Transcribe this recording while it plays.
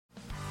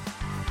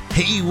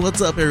Hey, what's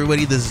up,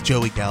 everybody? This is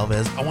Joey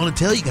Galvez. I want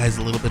to tell you guys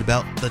a little bit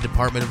about the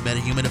Department of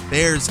Metahuman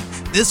Affairs.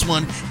 This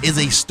one is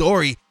a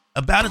story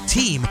about a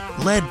team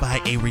led by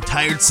a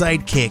retired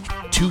sidekick,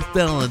 2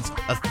 felons,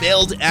 a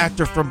failed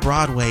actor from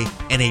Broadway,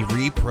 and a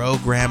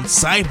reprogrammed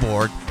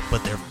cyborg.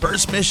 But their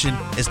first mission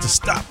is to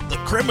stop the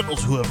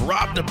criminals who have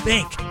robbed a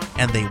bank,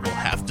 and they will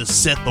have to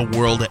set the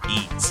world at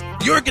ease.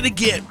 You're going to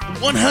get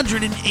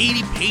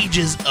 180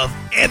 pages of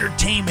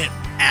entertainment,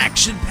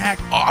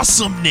 action-packed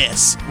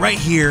awesomeness right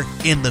here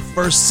in the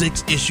first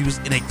 6 issues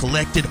in a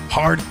collected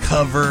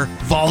hardcover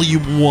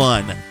volume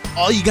 1.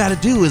 All you got to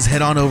do is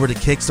head on over to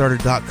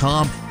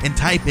Kickstarter.com and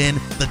type in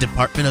the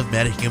Department of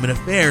Metahuman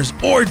Affairs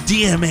or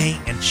DMA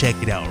and check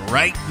it out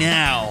right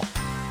now.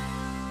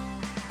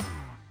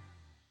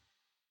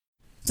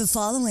 The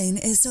following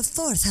is a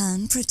Fourth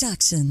Hand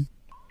production.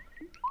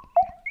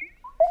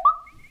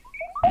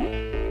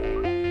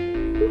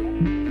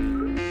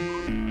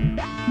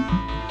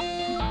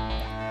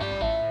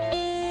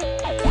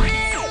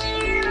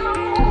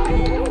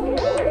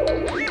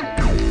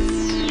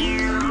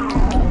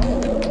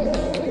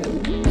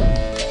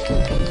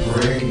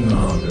 Bring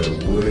on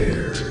the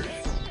wares.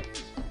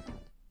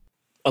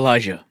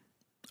 Elijah,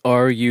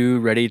 are you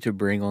ready to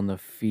bring on the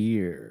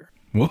fear?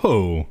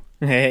 Whoa.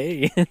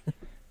 Hey.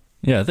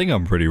 Yeah, I think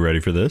I'm pretty ready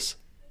for this.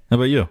 How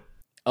about you?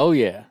 Oh,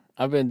 yeah.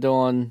 I've been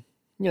doing,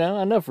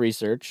 enough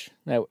research.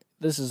 Now,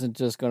 this isn't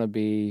just going to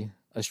be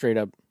a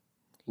straight-up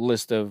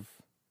list of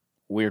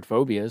weird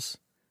phobias.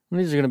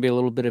 There's going to be a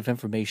little bit of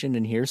information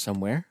in here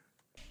somewhere.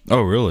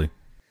 Oh, really?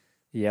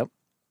 Yep.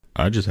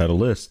 I just had a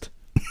list.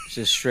 It's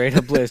just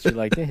straight-up list. You're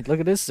like, hey, look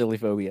at this silly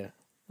phobia.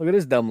 Look at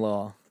this dumb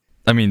law.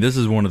 I mean, this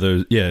is one of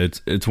those,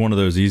 it's one of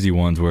those easy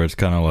ones where it's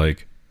kind of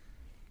like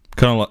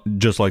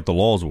just like the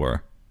laws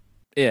were.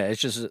 Yeah,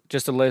 it's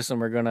just a list, and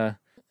we're going to...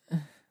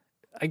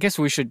 I guess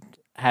we should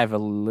have a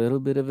little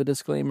bit of a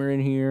disclaimer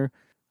in here.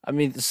 I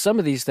mean, some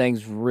of these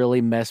things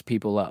really mess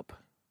people up.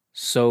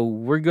 So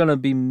we're going to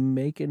be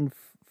making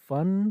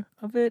fun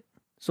of it,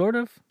 sort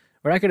of.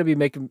 We're not going to be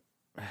making...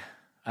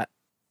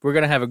 we're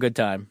going to have a good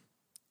time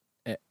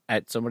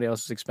at somebody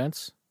else's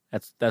expense.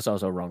 That's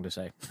also wrong to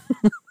say.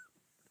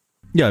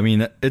 Yeah, I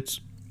mean,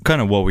 it's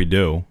kind of what we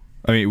do.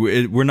 I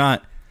mean, we're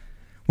not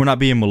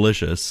being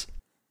malicious.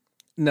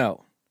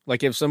 No.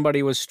 Like if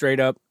somebody was straight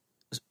up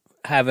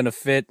having a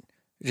fit,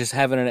 just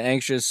having an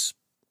anxious,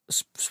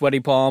 sweaty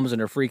palms, and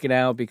they're freaking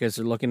out because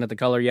they're looking at the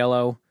color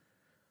yellow,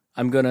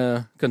 I'm going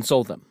to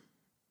console them.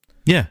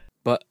 Yeah.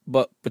 But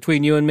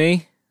between you and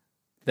me,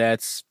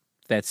 that's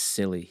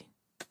silly.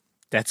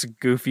 That's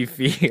goofy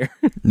fear.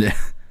 Yeah.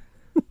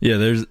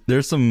 Yeah,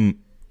 there's some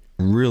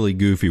really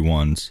goofy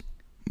ones,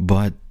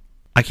 but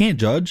I can't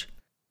judge.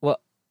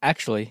 Well,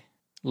 actually,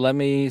 let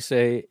me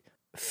say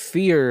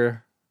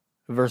fear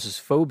versus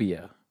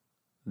phobia.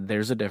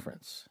 There's a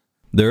difference.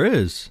 There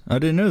is. I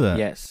didn't know that.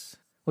 Yes.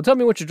 Well, tell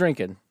me what you're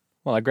drinking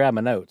while I grab my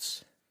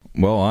notes.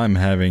 Well, I'm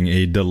having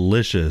a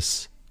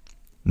delicious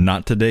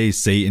Not Today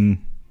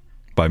Satan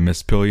by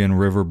Miss Pillion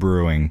River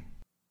Brewing.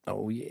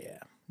 Oh, yeah.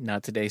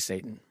 Not today,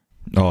 Satan.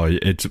 Oh,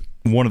 it's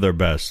one of their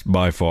best,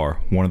 by far.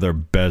 One of their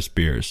best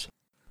beers.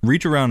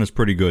 Reach Around is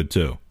pretty good,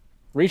 too.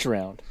 Reach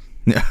around.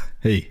 Yeah.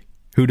 Hey,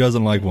 who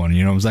doesn't like one?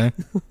 You know what I'm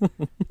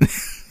saying?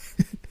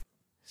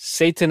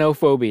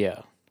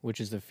 Satanophobia,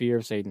 which is the fear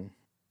of Satan.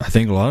 I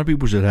think a lot of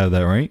people should have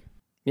that, right?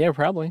 Yeah,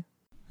 probably.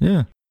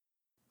 Yeah.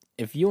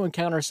 If you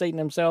encounter Satan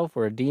himself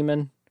or a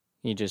demon,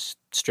 you just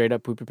straight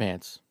up poop your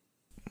pants.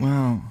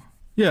 Wow.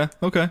 Yeah,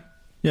 okay.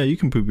 Yeah, you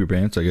can poop your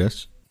pants, I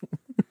guess.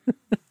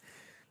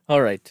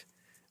 All right.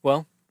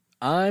 Well,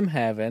 I'm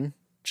having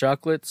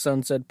Chocolate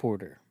Sunset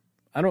Porter.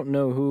 I don't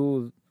know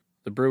who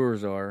the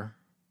brewers are,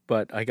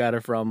 but I got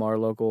it from our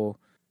local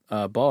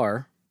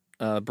bar,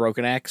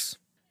 Broken Axe,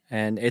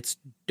 and it's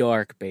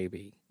dark,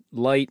 baby.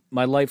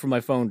 My light from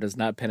my phone does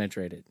not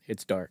penetrate it.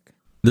 It's dark.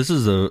 This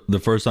is the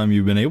first time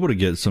you've been able to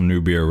get some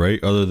new beer,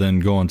 right? Other than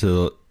going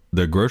to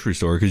the grocery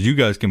store, because you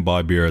guys can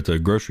buy beer at the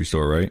grocery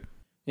store, right?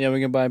 Yeah,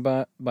 we can buy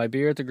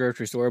beer at the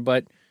grocery store,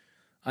 but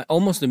I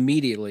almost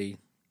immediately,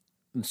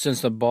 since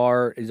the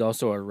bar is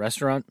also a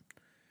restaurant,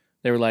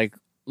 they were like,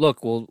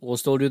 look, we'll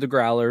still do the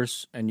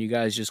growlers, and you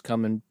guys just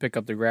come and pick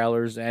up the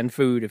growlers and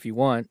food if you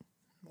want,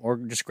 or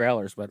just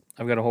growlers, but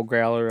I've got a whole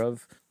growler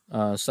of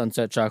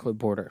Sunset Chocolate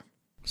Porter.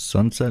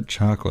 Sunset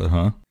chocolate,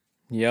 huh?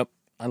 Yep,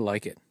 I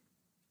like it.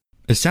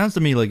 It sounds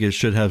to me like it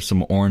should have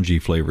some orangey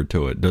flavor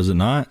to it. Does it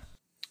not?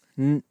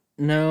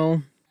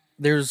 No.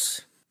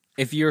 There's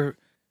if you're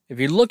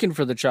looking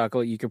for the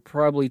chocolate, you could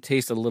probably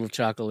taste a little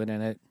chocolate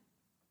in it,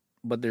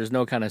 but there's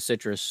no kind of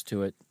citrus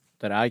to it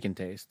that I can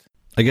taste.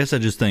 I guess I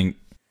just think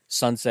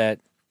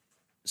Sunset,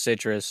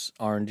 citrus,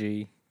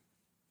 orangey.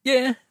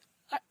 Yeah,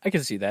 I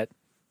can see that.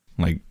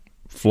 like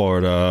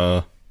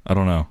Florida. I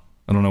don't know.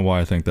 I don't know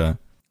why I think that.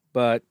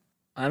 But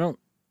I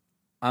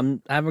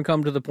haven't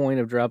come to the point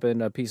of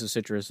dropping a piece of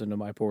citrus into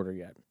my porter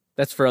yet.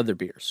 That's for other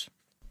beers.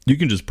 You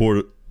can just pour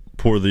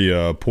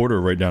the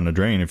porter right down the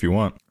drain if you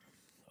want.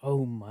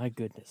 Oh my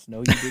goodness. No,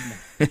 you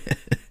did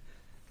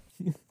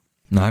not.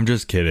 No, I'm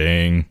just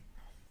kidding.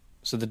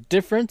 So the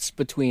difference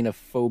between a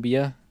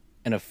phobia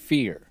and a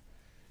fear.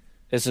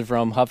 This is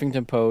from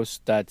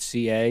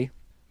HuffingtonPost.ca.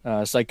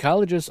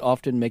 Psychologists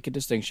often make a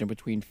distinction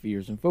between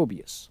fears and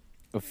phobias.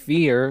 A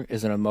fear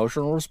is an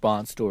emotional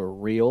response to a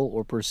real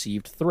or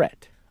perceived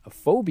threat. A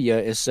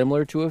phobia is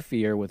similar to a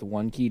fear with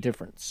one key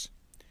difference.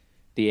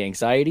 The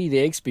anxiety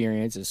they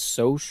experience is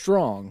so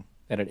strong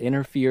that it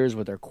interferes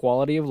with their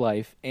quality of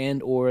life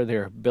and or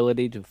their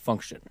ability to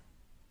function.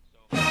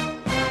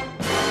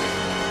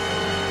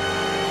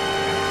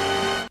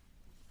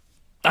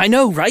 I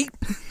know, right?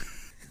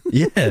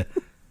 Yeah.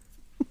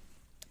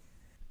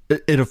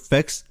 It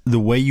affects the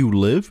way you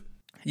live?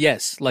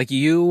 Yes, like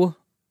you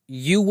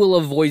will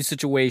avoid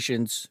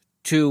situations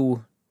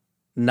to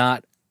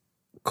not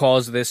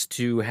cause this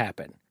to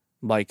happen.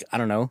 Like, I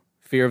don't know,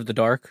 fear of the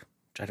dark,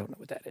 which I don't know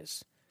what that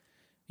is.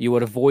 You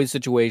would avoid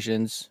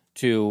situations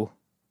to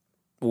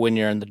when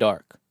you're in the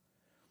dark.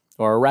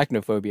 Or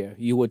arachnophobia.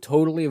 You would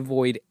totally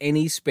avoid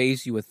any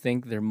space you would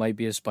think there might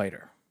be a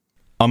spider.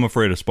 I'm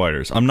afraid of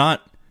spiders. I'm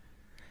not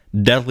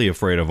deathly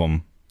afraid of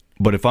them,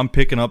 but if I'm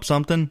picking up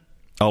something,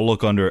 I'll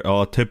look under it.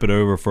 I'll tip it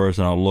over first,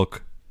 and I'll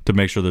look to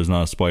make sure there's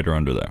not a spider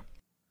under there.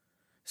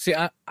 See,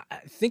 I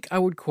think I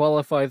would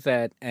qualify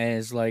that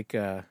as like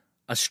a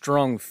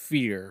strong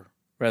fear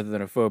rather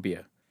than a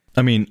phobia.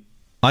 I mean,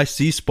 I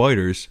see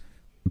spiders.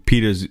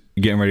 PETA's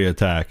getting ready to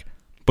attack.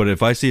 But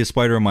if I see a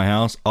spider in my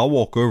house, I'll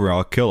walk over,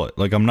 I'll kill it.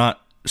 Like, I'm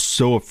not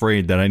so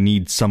afraid that I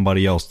need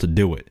somebody else to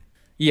do it.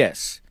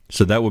 Yes.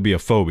 So that would be a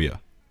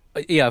phobia.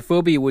 Yeah, a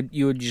phobia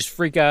you would just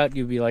freak out.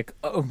 You'd be like,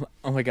 oh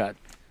my God.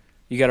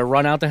 You got to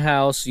run out the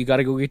house. You got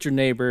to go get your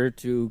neighbor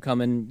to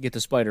come and get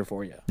the spider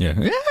for you.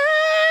 Yeah.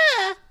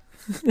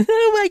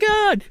 Oh my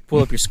God.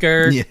 Pull up your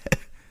skirt. Yeah.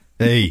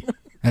 Hey,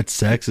 that's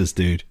sexist,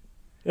 dude.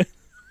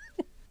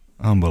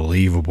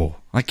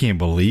 Unbelievable. I can't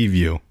believe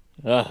you.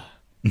 Ugh.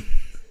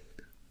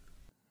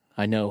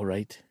 I know,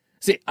 right?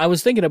 See, I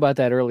was thinking about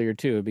that earlier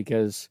too,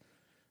 because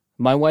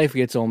my wife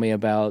gets on me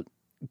about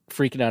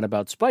freaking out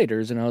about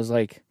spiders, and I was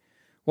like,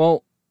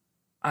 well,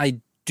 I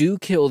do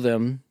kill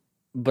them,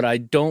 but I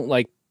don't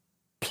like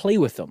play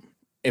with them.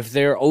 If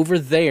they're over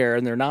there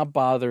and they're not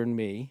bothering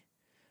me,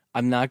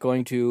 I'm not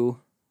going to.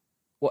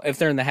 Well, if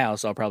they're in the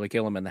house, I'll probably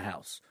kill them in the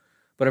house.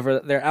 But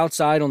if they're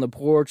outside on the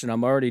porch and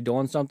I'm already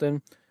doing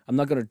something, I'm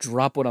not going to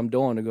drop what I'm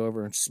doing to go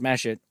over and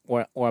smash it,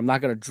 or I'm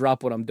not going to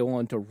drop what I'm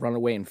doing to run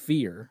away in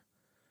fear.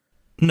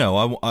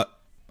 No, I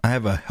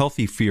have a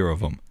healthy fear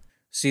of them.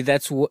 See,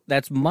 that's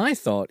my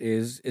thought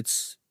is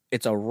it's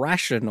a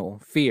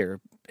rational fear,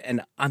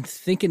 and I'm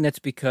thinking that's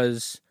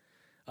because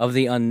of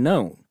the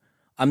unknown.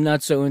 I'm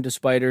not so into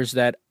spiders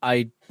that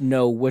I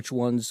know which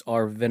ones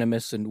are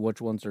venomous and which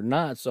ones are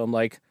not. So I'm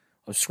like,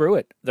 oh, screw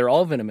it. They're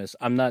all venomous.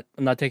 I'm not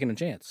taking a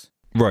chance.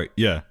 Right,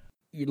 yeah.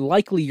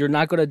 Likely you're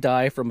not going to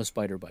die from a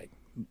spider bite.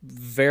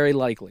 Very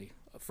likely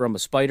from a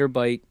spider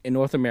bite in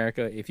North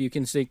America. If you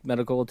can seek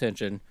medical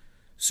attention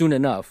soon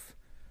enough,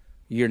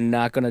 you're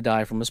not going to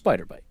die from a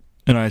spider bite.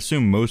 And I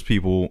assume most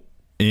people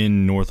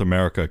in North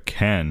America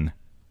can.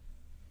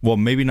 Well,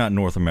 maybe not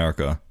North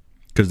America,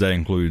 because that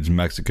includes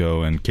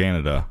Mexico and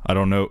Canada. I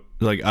don't know.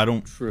 Like, I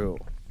don't. True.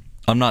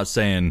 I'm not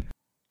saying.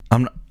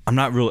 I'm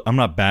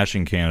not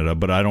bashing Canada,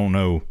 but I don't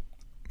know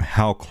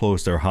how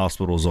close their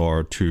hospitals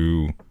are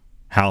to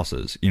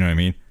houses. You know what I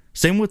mean?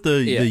 Same with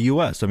the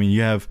U.S. I mean,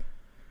 you have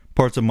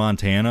parts of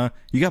Montana.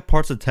 You got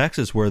parts of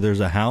Texas where there's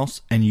a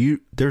house and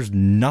there's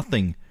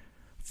nothing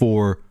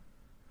for,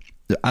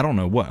 I don't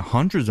know what,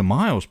 hundreds of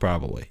miles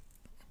probably.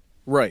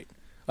 Right.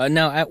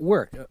 Now at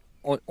work,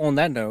 on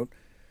that note,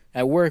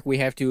 at work we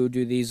have to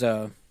do these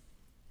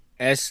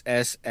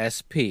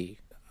SSSP,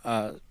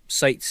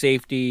 site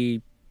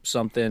safety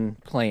something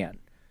plan.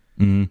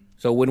 Mm-hmm.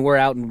 So when we're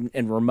out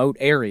in remote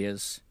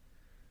areas,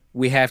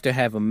 we have to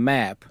have a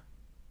map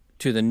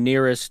to the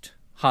nearest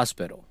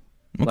hospital.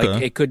 Okay.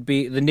 Like it could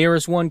be, the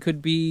nearest one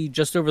could be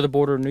just over the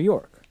border of New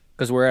York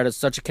because we're at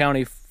such a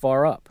county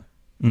far up.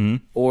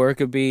 Mm-hmm. Or it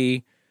could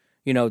be,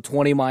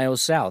 20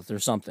 miles south or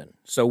something.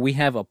 So we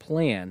have a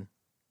plan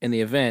in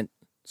the event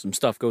some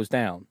stuff goes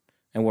down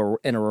and we're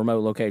in a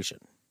remote location.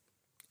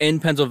 In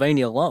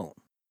Pennsylvania alone.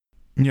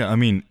 Yeah, I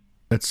mean,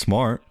 that's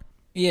smart.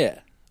 Yeah.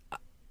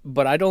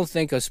 But I don't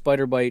think a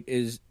spider bite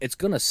it's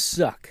going to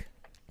suck.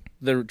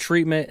 The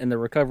treatment and the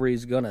recovery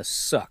is going to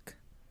suck.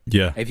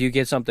 Yeah. If you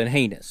get something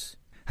heinous.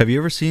 Have you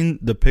ever seen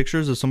the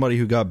pictures of somebody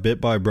who got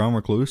bit by a brown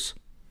recluse?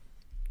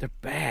 They're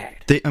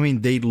bad. They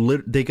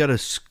got a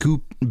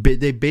scoop.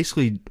 They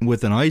basically,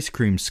 with an ice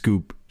cream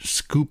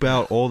scoop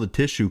out all the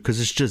tissue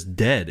because it's just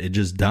dead. It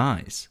just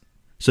dies.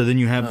 So then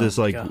you have this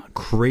God.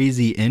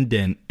 crazy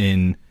indent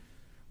in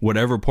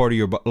whatever part of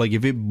your body. Like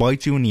if it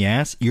bites you in the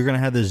ass, you're gonna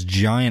have this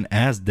giant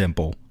ass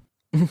dimple.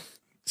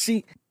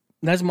 See,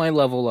 that's my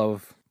level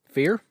of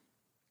fear.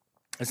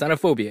 It's not a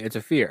phobia. It's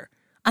a fear.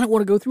 I don't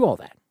want to go through all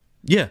that.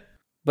 Yeah.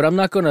 But I'm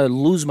not going to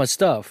lose my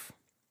stuff.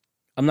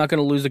 I'm not going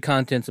to lose the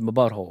contents of my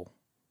butthole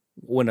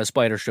when a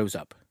spider shows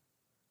up.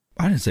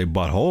 I didn't say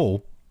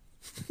butthole.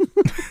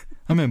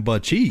 I meant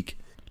butt cheek.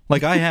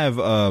 Like I have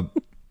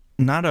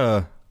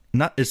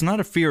it's not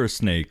a fear of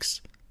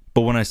snakes,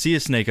 But when I see a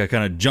snake, I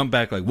kind of jump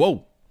back like,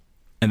 whoa.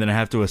 And then I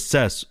have to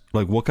assess,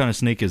 like, what kind of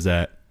snake is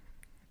that?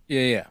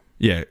 Yeah.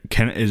 Yeah.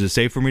 Is it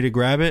safe for me to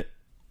grab it?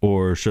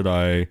 Or should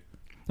I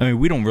mean,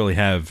 we don't really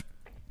have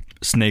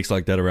snakes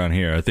like that around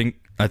here. I think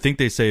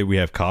they say we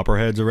have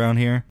copperheads around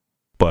here,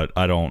 but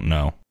I don't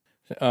know.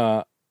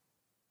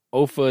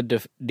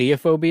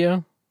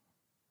 Ophidiophobia?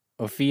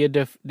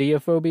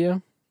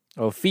 Ophidiophobia?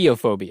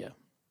 Ophiophobia.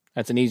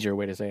 That's an easier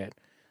way to say it.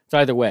 It's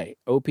either way.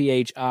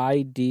 OPHIDIO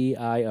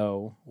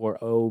or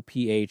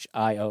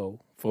OPHIO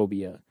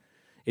phobia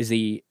is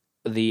the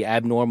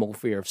abnormal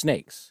fear of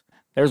snakes.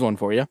 There's one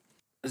for you.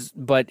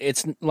 But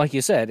it's like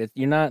you said,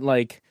 you're not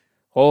like,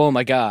 oh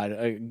my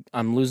God,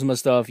 I'm losing my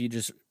stuff. You're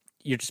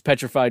just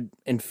petrified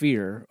in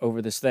fear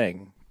over this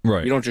thing.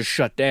 Right. You don't just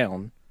shut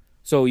down.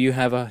 So you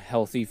have a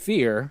healthy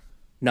fear,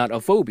 not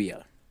a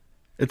phobia.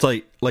 It's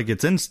like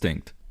it's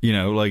instinct. You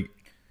know, like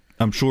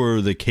I'm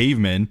sure the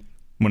cavemen,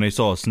 when they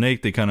saw a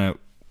snake, they kind of,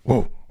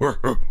 whoa.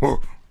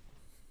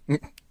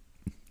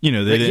 You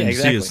know, they didn't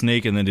see a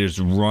snake and then just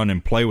run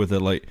and play with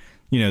it. Like,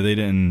 you know, they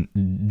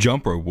didn't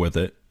jump rope with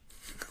it.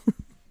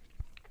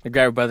 They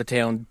grab it by the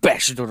tail and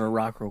bash it on a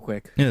rock real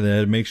quick. Yeah, they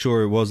had to make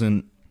sure it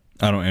wasn't.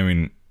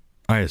 I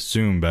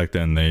assume back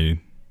then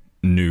they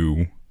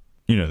knew,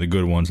 you know, the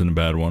good ones and the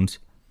bad ones.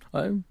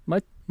 I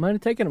might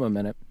have taken them a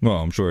minute. Well,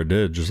 I'm sure it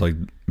did, just like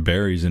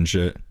berries and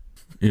shit.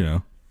 You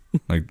know,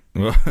 like,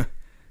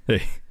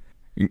 hey,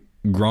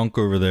 Gronk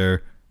over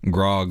there,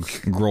 Grog,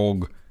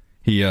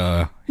 he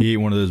ate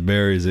one of those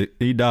berries.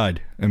 He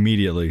died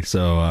immediately,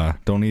 so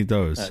don't eat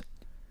those.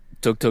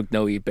 Tuk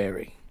no eat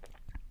berry.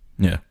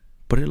 Yeah.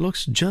 But it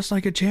looks just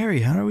like a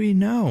cherry. How do we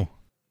know?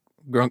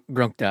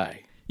 Grunk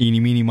die. Eeny,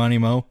 meeny, miny,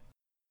 mo.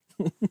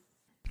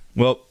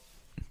 Well,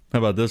 how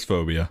about this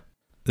phobia?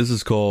 This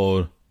is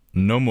called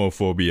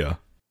nomophobia.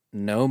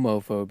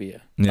 Nomophobia.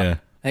 Yeah.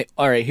 Hey,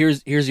 all right,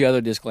 here's the other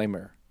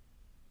disclaimer.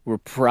 We're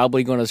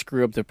probably going to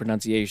screw up the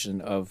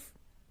pronunciation of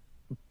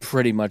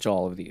pretty much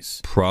all of these.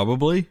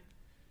 Probably.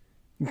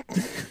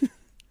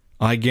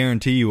 I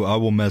guarantee you I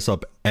will mess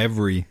up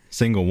every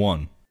single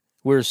one.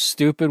 We're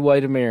stupid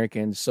white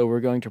Americans, so we're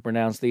going to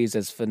pronounce these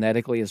as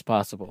phonetically as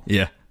possible.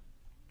 Yeah.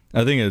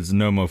 I think it's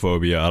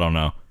nomophobia. I don't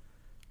know.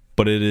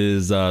 But it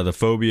is the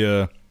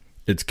phobia.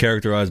 It's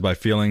characterized by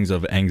feelings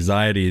of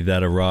anxiety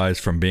that arise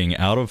from being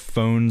out of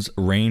phone's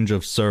range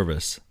of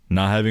service,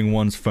 not having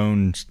one's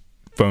phone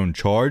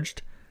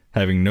charged,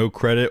 having no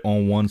credit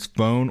on one's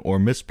phone, or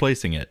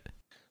misplacing it.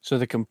 So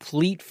the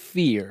complete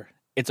fear,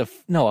 it's a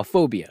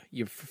phobia.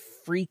 You're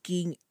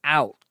freaking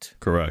out.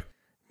 Correct.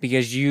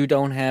 Because you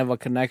don't have a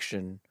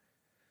connection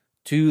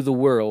to the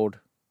world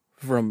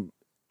from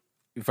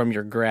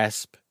your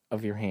grasp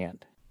of your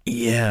hand.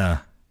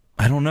 Yeah.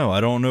 I don't know.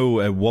 I don't know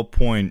at what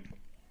point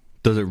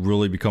does it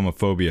really become a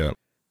phobia.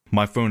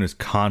 My phone is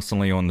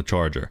constantly on the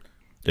charger.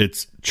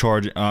 It's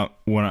charging.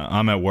 When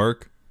I'm at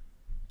work,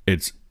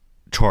 it's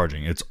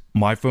charging.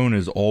 My phone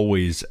is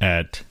always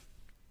at,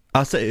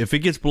 I'll say if it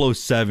gets below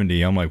 70,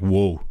 I'm like,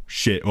 whoa,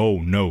 shit, oh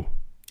no.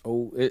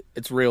 Oh,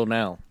 it's real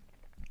now.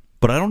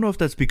 But I don't know if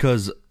that's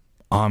because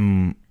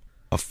I'm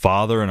a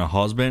father and a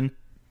husband,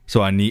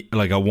 so I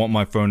want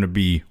my phone to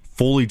be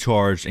fully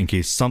charged in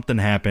case something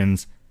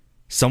happens.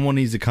 Someone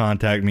needs to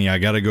contact me. I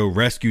got to go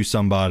rescue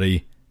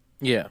somebody.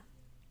 Yeah.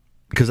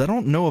 Because I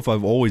don't know if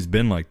I've always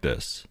been like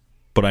this,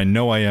 but I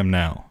know I am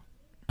now.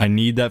 I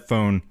need that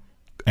phone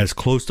as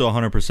close to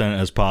 100%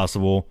 as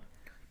possible.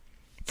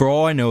 For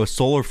all I know, a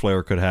solar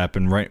flare could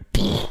happen, right?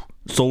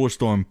 Solar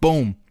storm,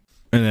 boom.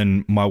 And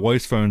then my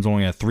wife's phone's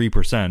only at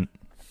 3%.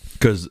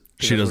 Because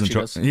she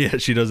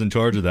doesn't she doesn't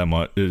charge it that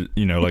much,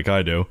 you know, like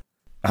I do.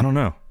 I don't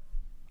know.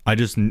 I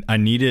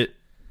need it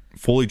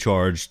fully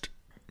charged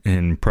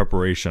in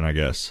preparation, I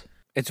guess.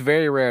 It's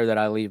very rare that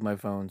I leave my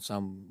phone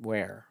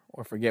somewhere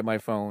or forget my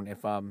phone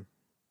if I'm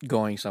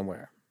going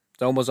somewhere.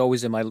 It's almost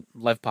always in my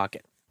left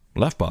pocket.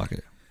 Left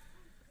pocket?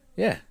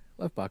 Yeah,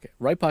 left pocket.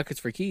 Right pocket's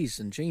for keys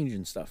and change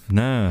and stuff.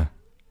 Nah.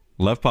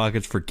 Left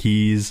pocket's for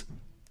keys.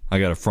 I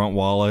got a front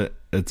wallet.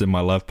 It's in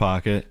my left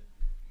pocket.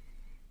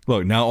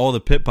 Look, now all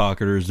the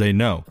pickpocketers, they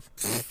know.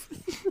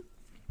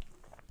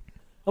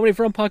 How many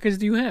front pockets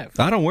do you have?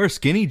 I don't wear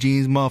skinny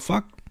jeans,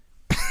 motherfucker.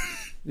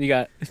 You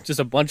got just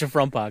a bunch of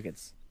front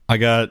pockets. I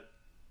got,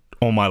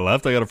 on my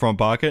left, I got a front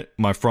pocket.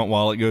 My front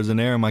wallet goes in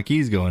there and my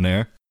keys go in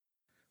there.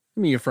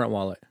 Give me your front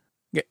wallet.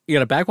 You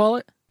got a back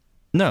wallet?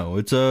 No,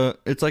 it's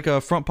like a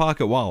front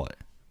pocket wallet.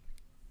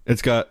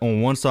 It's got,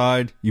 on one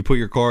side, you put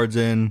your cards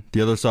in.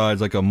 The other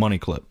side's like a money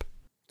clip.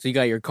 So you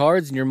got your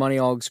cards and your money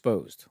all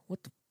exposed.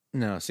 What the?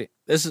 No, see,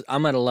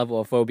 I'm at a level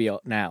of phobia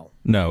now.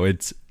 No,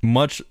 it's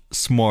much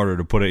smarter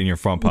to put it in your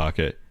front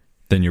pocket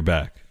than your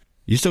back.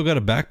 You still got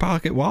a back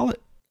pocket wallet?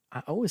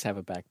 I always have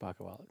a back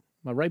pocket wallet.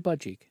 My right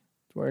butt cheek.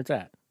 That's where it's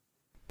at.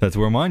 That's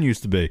where mine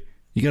used to be.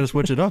 You got to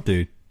switch it up,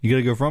 dude. You got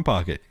to go front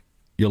pocket.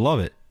 You'll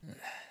love it.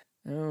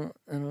 I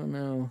don't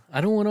know.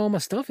 I don't want all my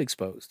stuff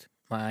exposed.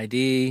 My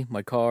ID,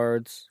 my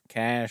cards,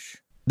 cash.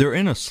 They're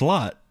in a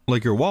slot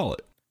like your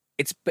wallet.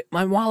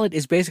 My wallet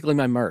is basically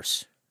my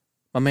purse.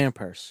 My man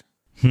purse.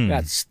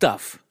 Got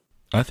stuff.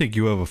 I think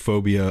you have a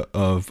phobia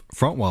of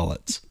front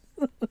wallets.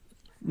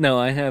 No,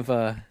 I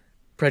have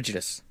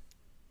prejudice.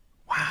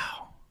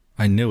 Wow.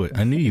 I knew it.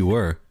 I knew you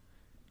were.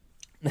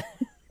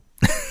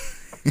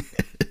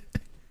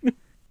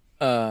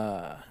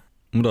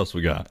 What else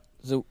we got?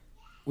 So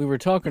we were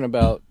talking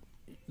about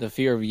the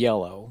fear of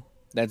yellow.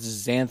 That's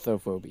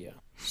xanthophobia.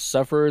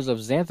 Sufferers of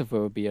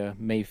xanthophobia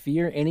may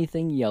fear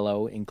anything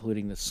yellow,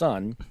 including the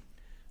sun,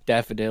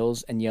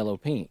 daffodils, and yellow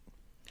paint.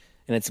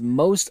 In its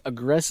most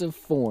aggressive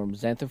form,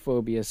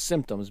 xanthophobia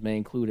symptoms may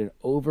include an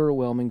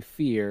overwhelming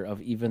fear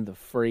of even the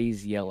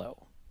phrase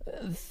yellow.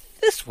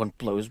 This one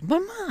blows my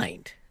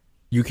mind.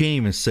 You can't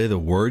even say the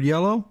word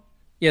yellow?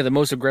 Yeah, the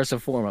most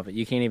aggressive form of it.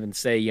 You can't even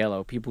say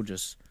yellow. People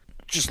just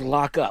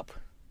lock up.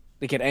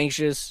 They get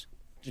anxious.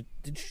 Did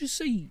you just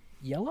say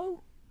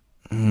yellow?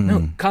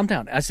 No, calm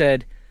down. I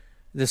said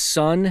the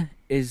sun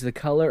is the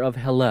color of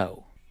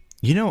hello.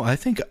 You know, I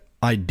think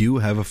I do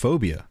have a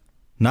phobia.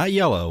 Not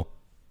yellow,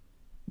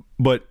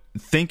 but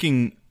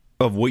thinking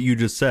of what you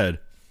just said.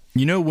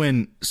 You know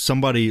when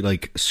somebody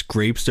like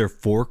scrapes their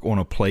fork on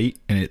a plate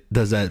and it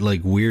does that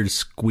like weird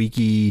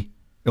squeaky,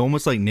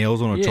 almost like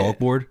nails on a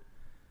chalkboard?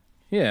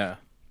 Yeah.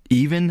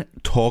 Even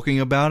talking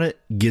about it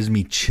gives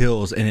me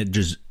chills, and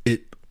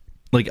it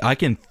like I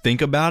can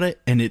think about it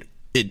and it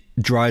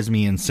drives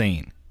me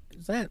insane.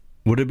 Is that...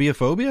 Would it be a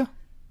phobia?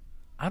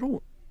 I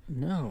don't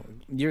know.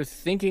 You're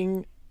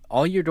thinking...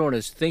 All you're doing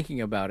is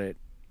thinking about it,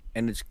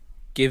 and it's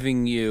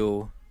giving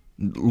you...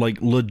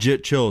 Like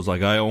legit chills.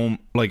 Like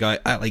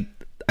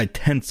I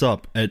tense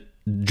up at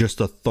just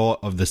the thought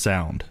of the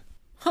sound.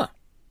 Huh.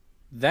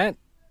 That...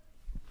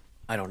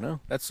 I don't know.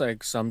 That's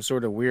like some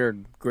sort of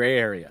weird gray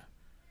area.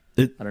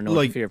 I don't know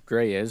what the fear of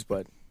gray is,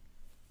 but...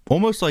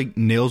 Almost like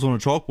nails on a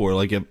chalkboard.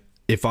 Like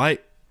if I...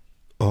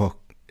 Oh,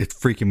 it's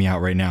freaking me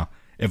out right now.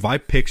 If I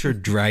picture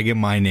dragging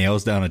my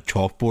nails down a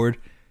chalkboard,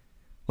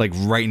 like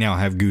right now I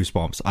have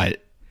goosebumps.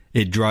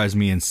 It drives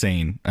me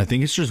insane. I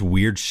think it's just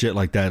weird shit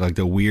like that. Like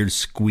the weird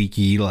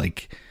squeaky,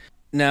 like...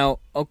 Now,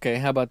 okay,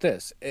 how about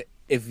this?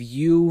 If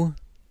you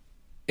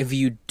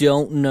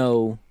don't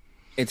know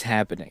it's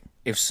happening,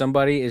 if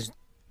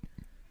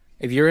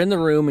you're in the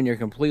room and you're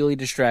completely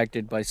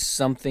distracted by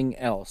something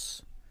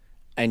else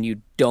and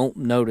you don't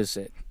notice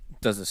it,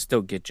 does it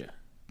still get you?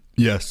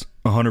 Yes,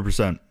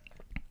 100%.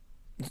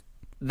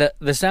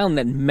 The sound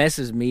that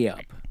messes me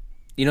up,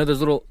 you know those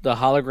the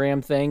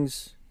hologram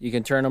things? You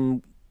can turn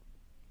them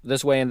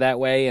this way and that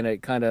way and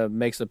it kind of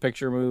makes the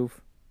picture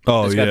move.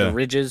 Oh, it's got the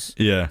ridges.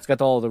 Yeah. It's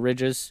got all the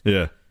ridges.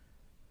 Yeah.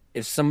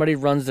 If somebody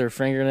runs their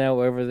fingernail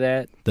over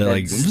that, they're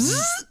like...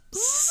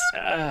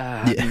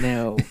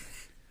 No.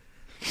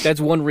 That's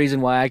one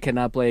reason why I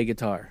cannot play a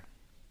guitar,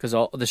 because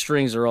all the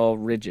strings are all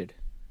rigid,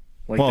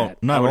 like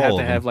that. Not I would all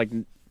have to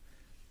have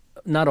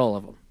not all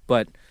of them,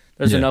 but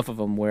there's enough of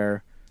them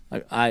where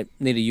I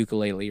need a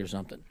ukulele or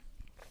something.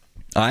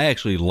 I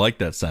actually like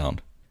that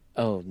sound.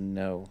 Oh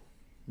no.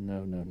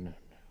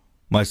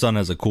 My son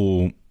has a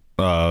cool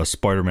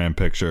Spider-Man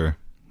picture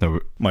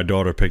that my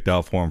daughter picked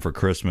out for him for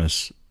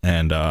Christmas,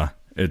 and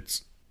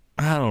it's,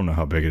 I don't know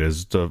how big it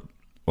is. It's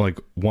like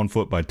 1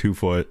 foot by 2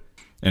 foot.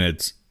 And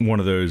it's one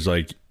of those,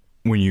 like,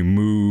 when you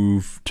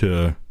move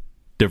to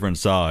different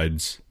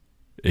sides,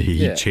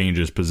 he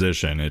changes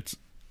position. It's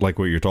like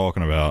what you're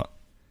talking about.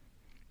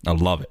 I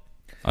love it.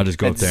 I just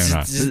go up there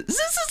and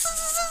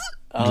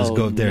just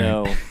go up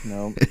there.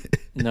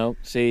 No.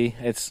 See,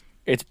 it's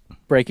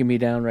breaking me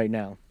down right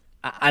now.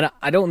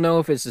 I don't know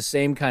if it's the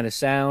same kind of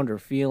sound or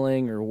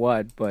feeling or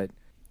what, but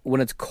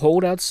when it's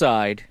cold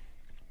outside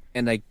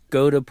and I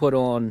go to put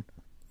on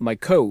my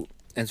coat,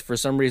 and for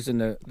some reason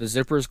the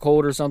zipper is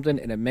cold or something,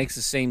 and it makes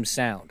the same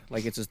sound.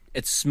 Like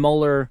it's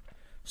smaller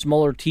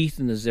teeth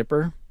in the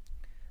zipper.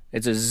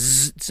 It's a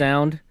zzz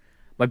sound.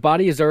 My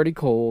body is already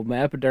cold. My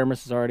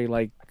epidermis is already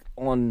like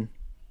on,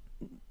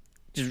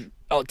 just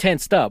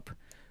tensed up.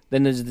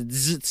 Then there's the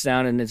zzz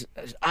sound, and it's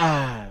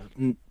I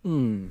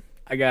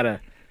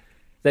gotta.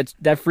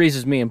 That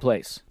freezes me in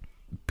place.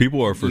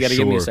 People are for you gotta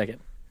sure. Give me a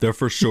second. They're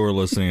for sure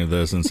listening to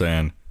this and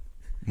saying,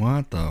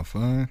 "What the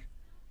fuck."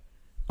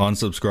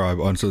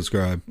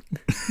 Unsubscribe.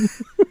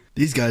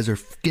 These guys are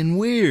fucking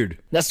weird.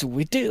 That's what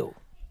we do.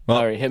 Well,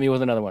 all right, hit me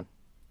with another one.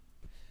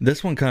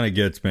 This one kind of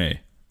gets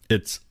me.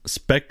 It's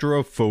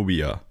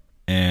spectrophobia.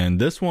 And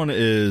this one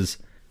is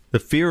the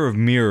fear of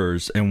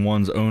mirrors and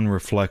one's own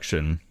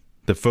reflection.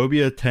 The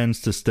phobia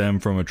tends to stem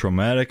from a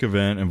traumatic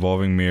event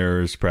involving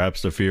mirrors,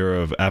 perhaps the fear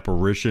of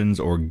apparitions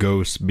or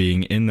ghosts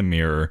being in the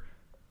mirror,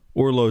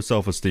 or low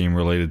self-esteem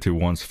related to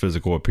one's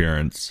physical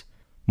appearance.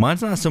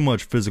 Mine's not so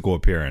much physical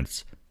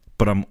appearance,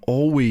 but I'm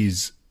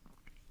always,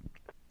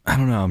 I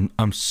don't know,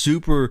 I'm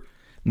super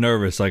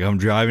nervous. Like I'm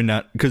driving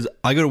down, because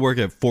I go to work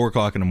at 4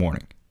 o'clock in the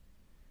morning.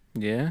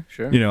 Yeah,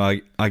 sure. You know,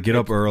 I get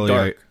up early.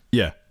 Dark.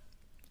 Yeah.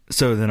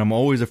 So then I'm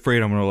always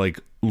afraid I'm going to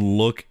like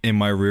look in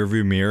my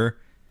rearview mirror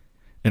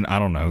and I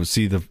don't know,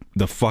 see the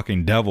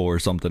fucking devil or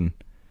something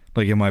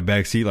like in my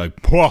back seat, like,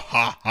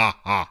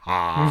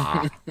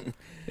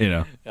 you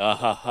know.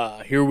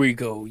 Here we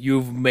go.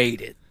 You've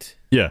made it.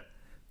 Yeah.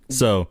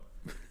 So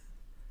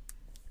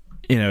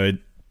you know,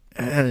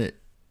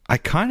 I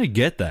kind of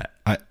get that.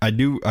 I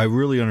do. I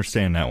really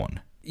understand that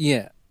one.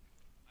 Yeah,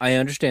 I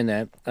understand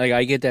that. Like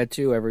I get that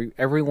too.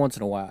 Every once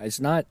in a while. It's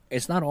not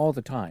all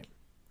the time.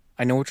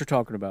 I know what you're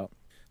talking about.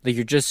 Like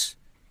you're just.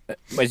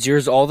 Is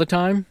yours all the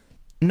time?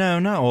 No,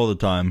 not all the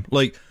time.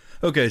 Like,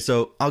 okay,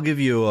 so I'll give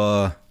you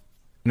an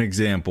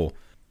example.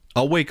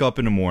 I'll wake up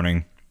in the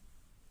morning.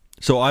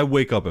 So I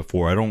wake up at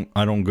 4.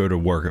 I don't go to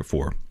work at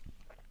 4.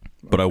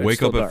 But I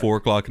wake up at 4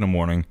 o'clock in the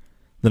morning.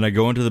 Then I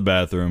go into the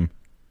bathroom,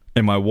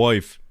 and my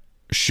wife,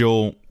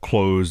 she'll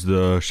close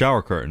the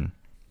shower curtain,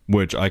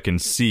 which I can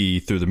see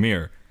through the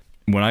mirror.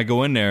 When I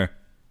go in there,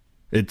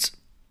 it's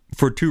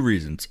for 2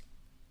 reasons.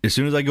 As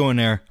soon as I go in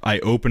there, I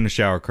open the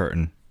shower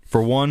curtain.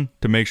 For one,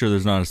 to make sure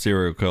there's not a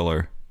serial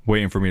killer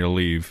waiting for me to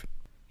leave.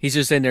 He's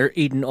just in there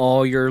eating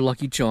all your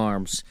Lucky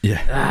Charms.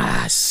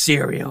 Yeah.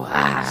 Cereal.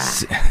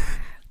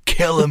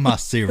 Killing my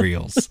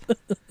cereals.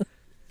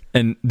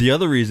 And the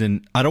other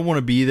reason, I don't want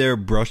to be there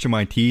brushing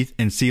my teeth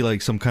and see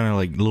like some kind of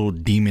like little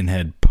demon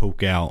head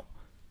poke out.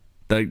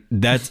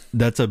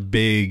 That's a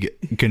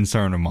big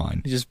concern of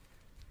mine. Just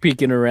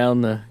peeking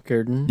around the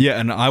curtain. Yeah,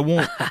 and I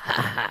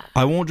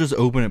won't just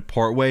open it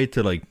part way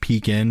to like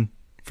peek in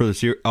for the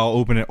cereal. I'll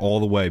open it all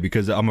the way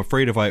because I'm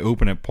afraid if I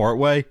open it part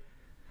way,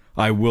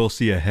 I will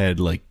see a head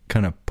like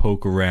kind of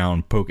poke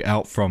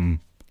out from.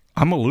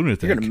 I'm a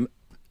lunatic.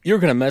 You're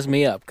gonna mess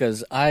me up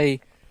because I'm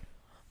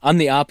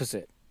the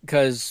opposite.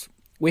 Because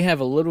we have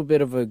a little bit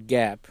of a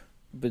gap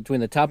between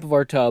the top of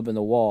our tub and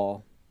the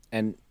wall,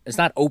 and it's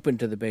not open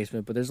to the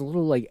basement, but there's a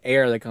little like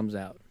air that comes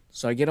out.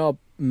 So I get all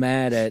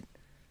mad at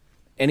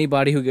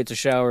anybody who gets a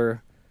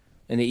shower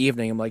in the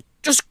evening. I'm like,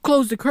 just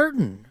close the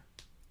curtain.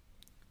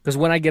 Because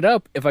when I get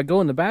up, if I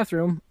go in the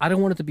bathroom, I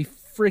don't want it to be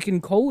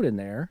freaking cold in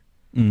there.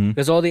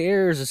 Because all the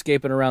air is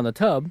escaping around the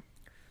tub.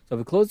 So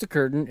if I close the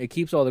curtain, it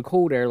keeps all the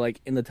cold air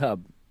like in the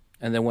tub.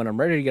 And then when I'm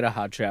ready to get a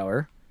hot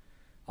shower,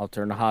 I'll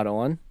turn the hot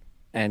on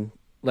and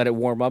let it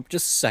warm up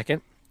just a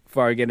second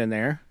before I get in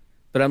there.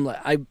 But I'm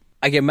like,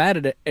 I get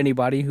mad at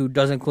anybody who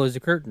doesn't close the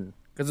curtain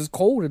because it's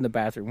cold in the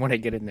bathroom when I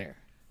get in there.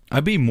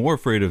 I'd be more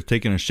afraid of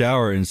taking a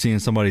shower and seeing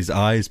somebody's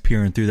eyes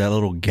peering through that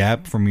little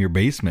gap from your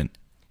basement.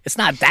 It's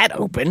not that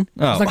open.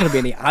 Oh. There's not going to be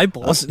any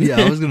eyeballs. Yeah,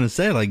 I was going to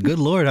say, like, good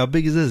Lord, how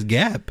big is this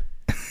gap?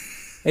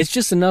 It's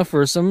just enough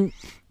for some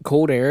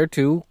cold air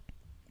to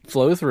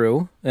flow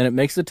through, and it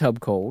makes the tub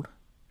cold.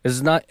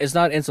 It's not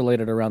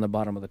insulated around the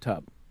bottom of the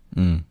tub.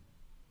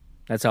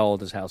 That's how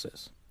old this house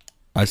is.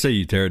 I say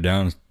you tear it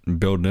down and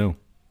build new.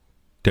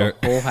 The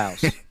whole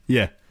house.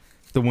 Yeah,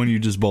 the one you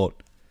just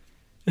bought.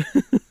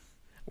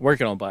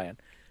 Working on buying.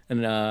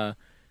 And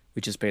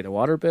we just paid the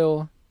water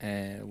bill,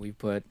 and we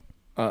put,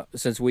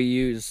 since we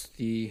use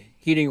the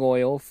heating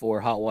oil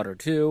for hot water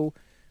too,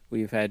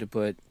 we've had to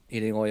put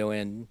heating oil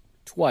in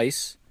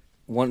twice.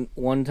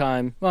 One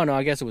time, well, no,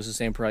 I guess it was the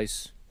same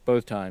price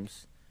both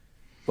times,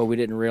 but we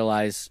didn't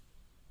realize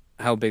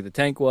how big the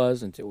tank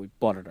was until we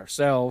bought it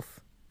ourselves.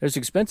 There's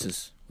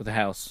expenses with the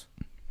house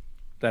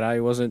that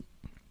I wasn't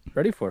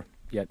ready for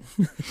yet.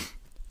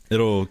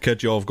 It'll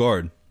catch you off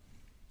guard.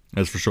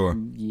 That's for sure.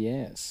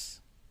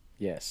 Yes.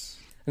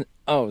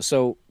 And,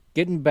 so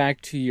getting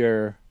back to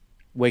your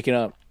waking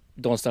up,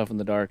 doing stuff in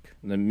the dark,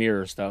 and the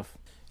mirror stuff.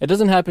 It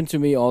doesn't happen to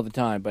me all the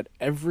time, but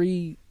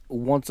every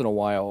once in a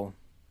while,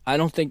 I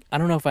don't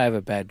know if I have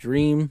a bad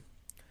dream,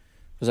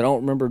 because I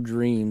don't remember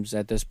dreams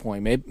at this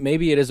point.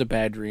 Maybe it is a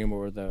bad dream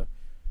or the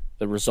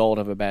result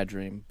of a bad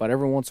dream. But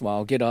every once in a while,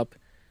 I'll get up,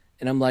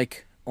 and I'm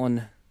like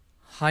on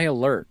high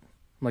alert.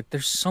 I'm like,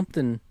 there's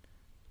something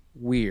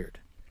weird,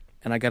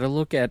 and I got to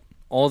look at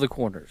all the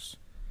corners.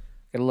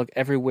 Got to look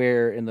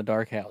everywhere in the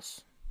dark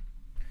house.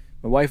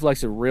 My wife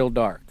likes it real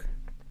dark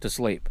to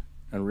sleep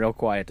and real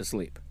quiet to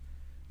sleep,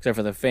 except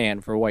for the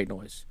fan for white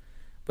noise.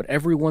 But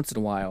every once in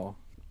a while,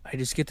 I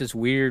just get this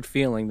weird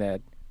feeling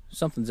that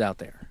something's out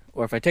there.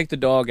 Or if I take the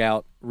dog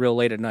out real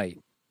late at night,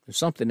 there's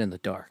something in the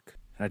dark,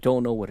 and I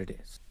don't know what it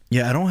is.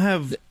 Yeah, I don't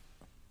have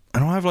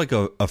like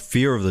a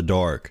fear of the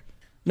dark.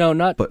 No,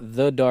 not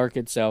the dark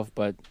itself,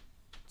 but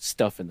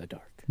stuff in the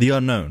dark. The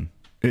unknown.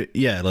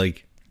 Yeah.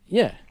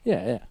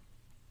 Yeah.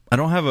 I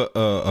don't have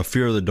a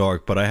fear of the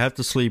dark, but I have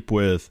to sleep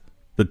with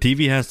the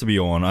TV has to be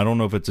on. I don't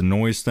know if it's a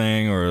noise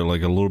thing or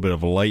like a little bit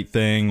of a light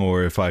thing,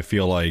 or if I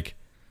feel like,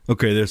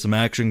 okay, there's some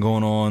action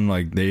going on,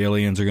 like the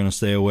aliens are going to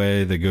stay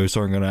away, the ghosts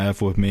aren't going to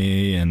F with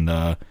me, and,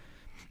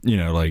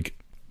 like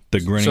the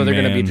grinning So they're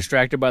man. going to be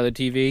distracted by the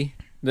TV?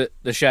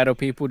 The shadow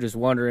people just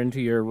wander into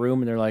your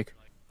room and they're like,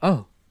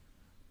 oh,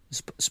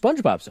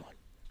 SpongeBob's on.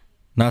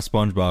 Not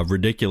SpongeBob,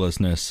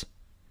 ridiculousness.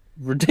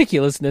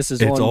 Ridiculousness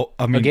is It's on all-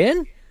 I mean,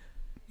 again?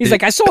 He's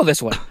like, I saw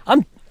this one.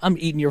 I'm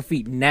eating your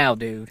feet now,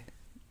 dude.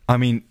 I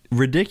mean,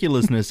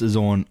 ridiculousness is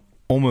on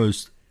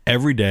almost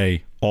every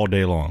day, all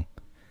day long.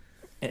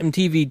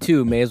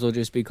 MTV2 may as well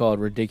just be called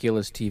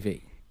Ridiculous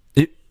TV.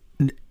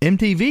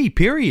 MTV,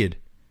 period.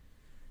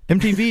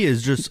 MTV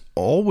is just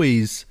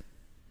always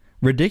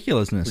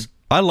ridiculousness.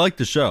 I like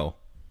the show.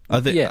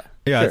 I think, Yeah,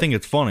 I sure. think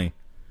it's funny.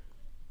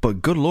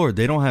 But good Lord,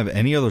 they don't have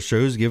any other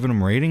shows giving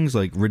them ratings?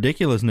 Like,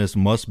 ridiculousness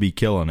must be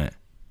killing it.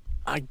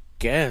 I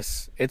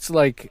guess it's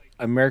like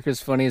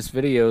America's Funniest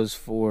Videos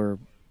for,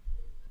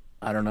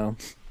 I don't know,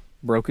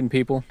 broken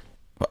people.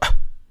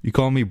 You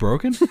call me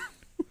broken?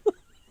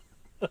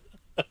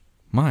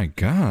 My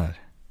God.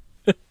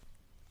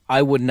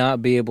 I would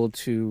not be able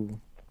to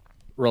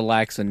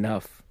relax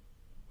enough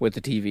with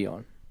the TV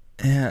on.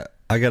 Yeah,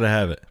 I gotta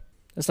have it.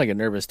 That's like a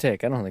nervous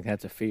tick. I don't think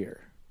that's a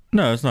fear.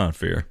 No, it's not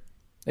fear.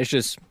 It's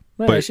just,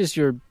 But- it's just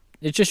your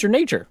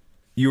nature.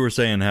 You were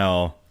saying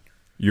how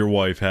your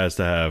wife has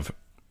to have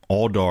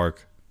all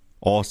dark,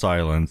 all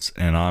silence,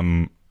 and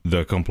I'm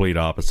the complete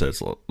opposite.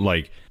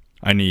 Like,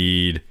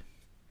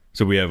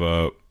 so we have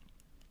a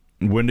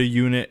window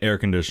unit air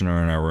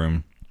conditioner in our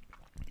room.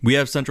 We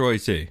have central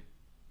AC,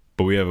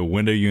 but we have a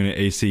window unit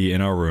AC in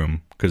our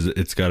room because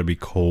it's got to be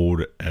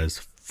cold as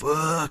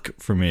fuck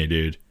for me,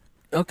 dude.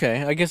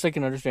 Okay, I guess I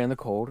can understand the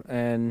cold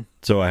and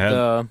So I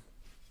had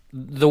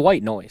the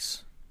white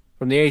noise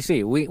from the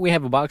AC. We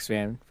have a box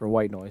fan for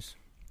white noise.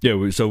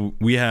 so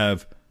we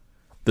have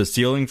the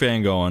ceiling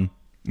fan going.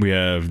 We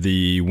have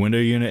the window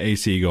unit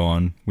AC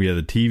going. We have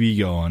the TV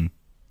going.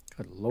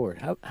 Good Lord,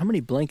 how many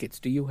blankets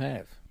do you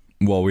have?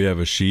 Well, we have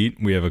a sheet,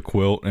 we have a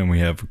quilt, and we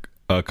have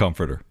a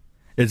comforter.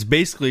 It's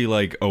basically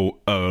like a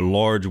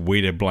large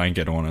weighted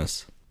blanket on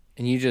us.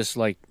 And you just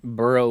like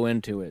burrow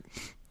into it.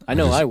 I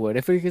know I would.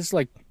 If it's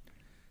like,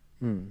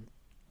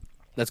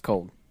 that's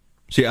cold.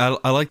 See, I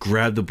like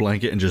grab the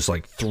blanket and just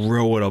like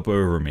throw it up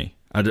over me.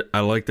 I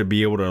like to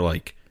be able to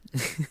like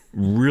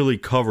really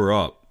cover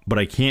up, but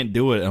I can't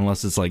do it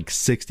unless it's like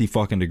 60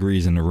 fucking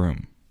degrees in the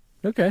room.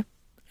 Okay,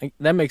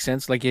 that makes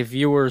sense. Like if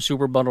you were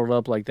super bundled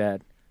up like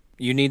that,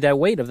 you need that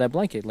weight of that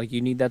blanket. Like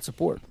you need that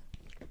support.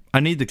 I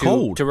need the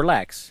cold to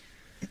relax.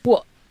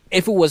 Well,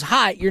 if it was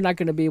hot, you're not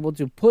going to be able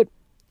to put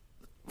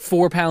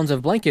 4 pounds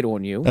of blanket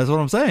on you. That's what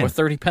I'm saying. Or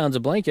 30 pounds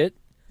of blanket.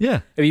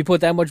 Yeah. If you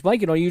put that much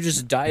blanket on, you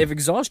just die of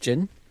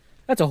exhaustion.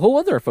 That's a whole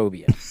other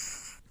phobia.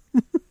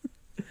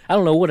 I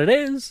don't know what it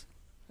is.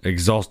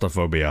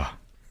 Exhaustophobia.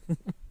 I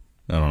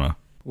don't know.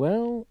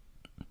 Well,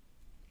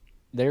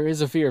 there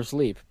is a fear of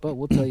sleep, but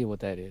we'll tell you what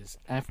that is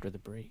after the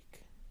break.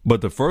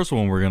 But the first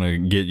one we're going to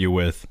get you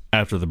with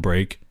after the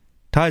break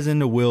ties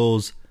into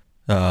Will's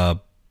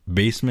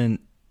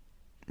basement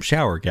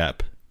shower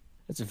gap.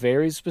 It's a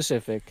very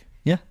specific,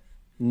 Yeah.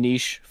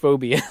 niche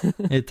phobia.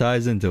 It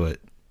ties into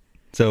it.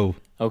 So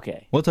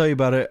Okay. we'll tell you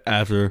about it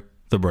after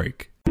the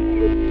break.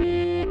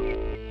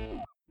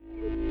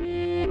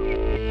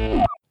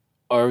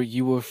 Are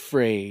you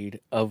afraid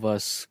of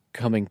us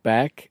coming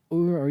back,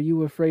 or are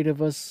you afraid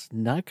of us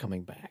not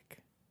coming back?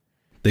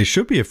 They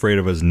should be afraid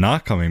of us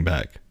not coming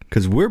back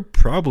because we're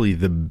probably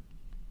the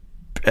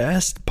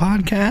best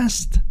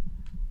podcast.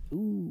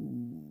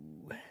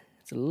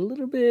 It's a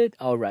little bit.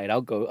 All right,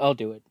 I'll go. I'll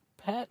do it.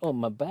 Pat on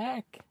my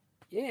back.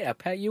 Yeah,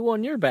 pat you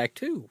on your back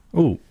too.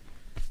 Oh,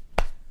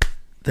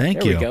 thank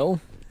There you. we go.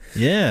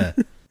 Yeah.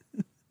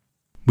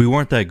 We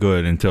weren't that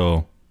good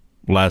until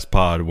last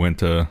pod went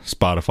to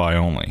Spotify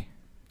only.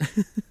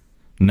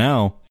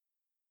 Now,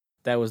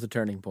 That was the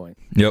turning point.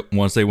 yep,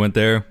 once they went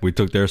there, we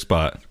took their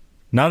spot.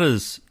 They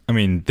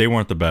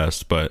weren't the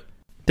best, but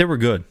they were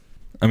good.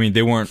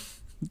 They weren't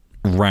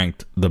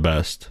ranked the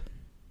best.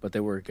 But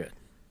they were good.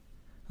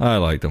 I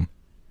liked them.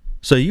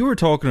 So you were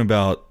talking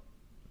about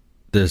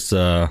this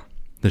the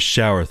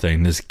shower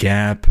thing, this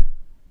gap.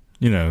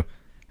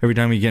 Every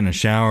time you get in a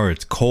shower,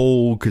 it's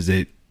cold because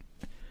there's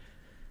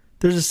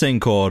this thing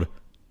called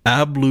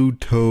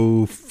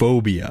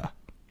ablutophobia.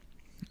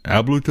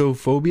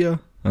 Ablutophobia?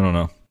 I don't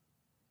know.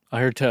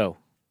 I heard toe.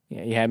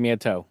 Yeah, you had me at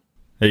toe.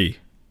 Hey,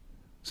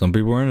 some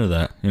people are into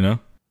that,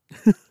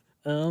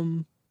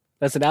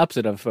 That's an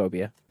opposite of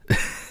phobia.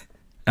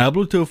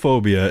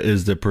 Ablutophobia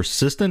is the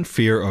persistent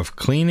fear of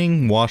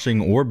cleaning, washing,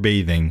 or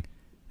bathing,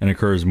 and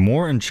occurs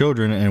more in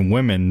children and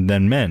women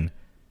than men.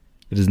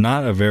 It is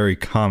not a very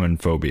common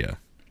phobia.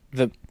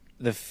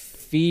 The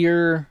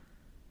fear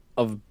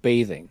of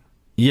bathing.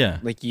 Yeah.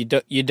 Like you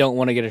don't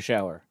want to get a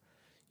shower.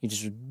 You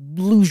just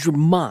lose your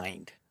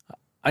mind.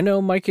 I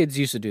know my kids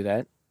used to do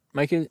that.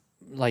 My kid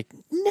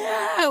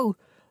no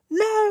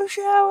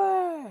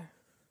shower.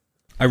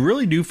 I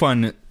really do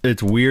find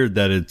it's weird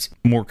that it's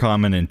more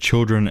common in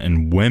children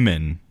and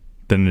women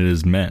than it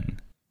is men.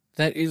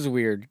 That is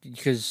weird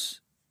because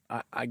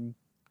I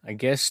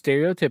guess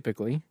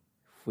stereotypically,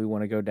 if we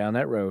want to go down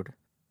that road,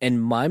 in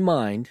my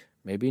mind,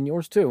 maybe in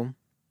yours too,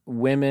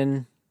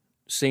 women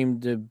seem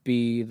to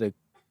be the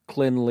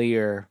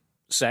cleanlier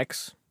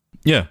sex.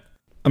 Yeah.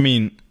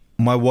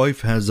 My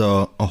wife has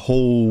a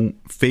whole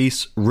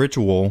face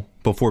ritual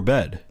before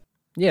bed.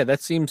 Yeah,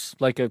 that seems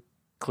like a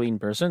clean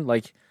person.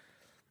 Like,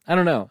 I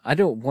don't know. I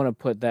don't want to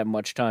put that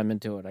much time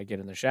into it. I get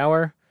in the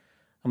shower.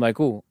 I'm like,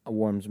 ooh, it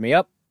warms me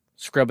up.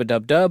 Scrub a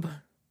dub,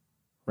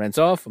 rinse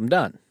off. I'm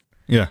done.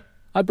 Yeah.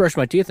 I brush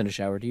my teeth in the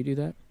shower. Do you do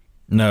that?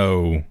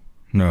 No.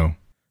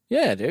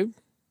 Yeah, dude.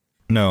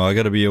 No, I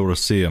got to be able to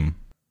see them.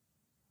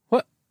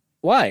 What?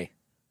 Why?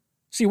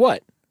 See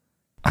what?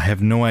 I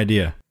have no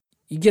idea.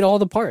 You get all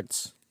the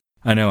parts.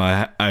 I know.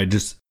 I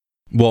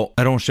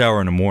don't shower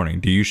in the morning.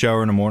 Do you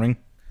shower in the morning?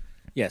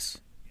 Yes.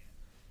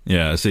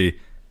 Yeah. See,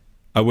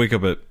 I wake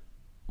up at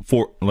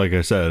 4, like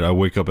I said, I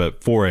wake up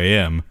at 4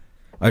 a.m.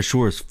 I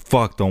sure as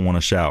fuck don't want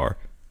to shower.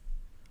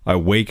 I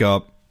wake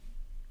up,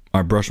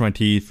 I brush my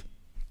teeth,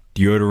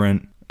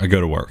 deodorant, I go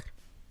to work.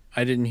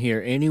 I didn't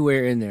hear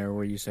anywhere in there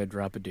where you said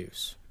drop a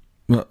deuce.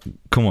 Well,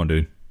 come on,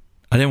 dude.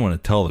 I didn't want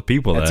to tell the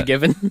people That's that. a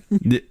given?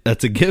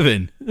 That's a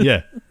given.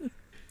 Yeah.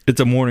 It's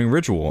a morning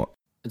ritual.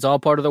 It's all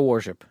part of the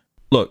worship.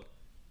 Look,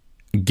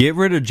 get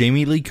rid of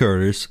Jamie Lee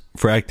Curtis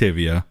for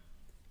Activia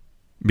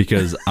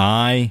because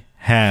I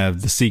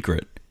have the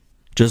secret.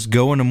 Just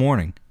go in the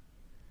morning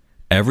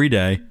every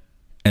day,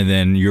 and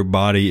then your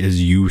body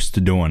is used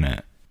to doing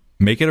that.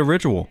 Make it a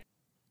ritual.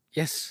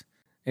 Yes,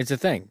 it's a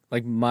thing.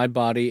 Like, my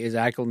body is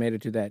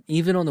acclimated to that.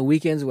 Even on the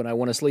weekends when I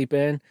want to sleep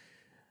in,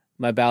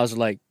 my bowels are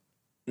like,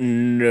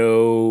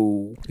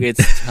 no,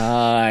 it's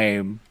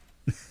time.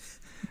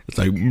 It's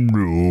like,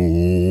 no.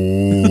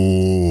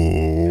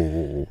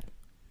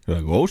 You're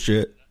like, oh,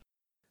 shit.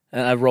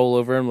 And I roll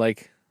over and I'm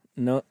like,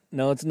 no,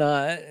 it's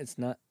not. It's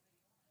not.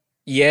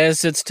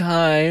 Yes, it's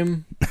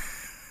time.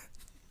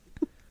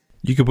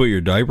 You could put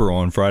your diaper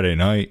on Friday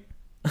night.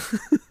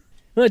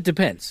 Well, it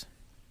depends.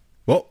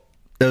 Well,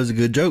 that was a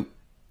good joke.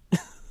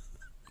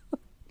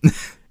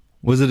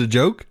 Was it a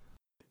joke?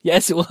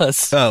 Yes, it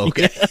was. Oh,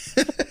 okay.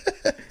 Yeah.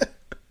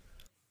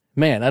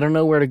 Man, I don't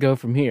know where to go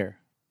from here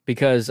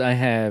because I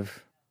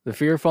have the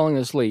fear of falling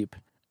asleep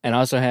and I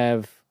also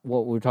have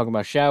what we were talking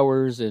about,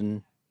 showers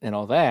and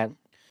all that.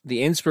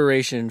 The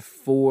inspiration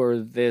for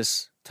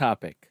this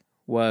topic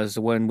was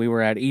when we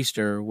were at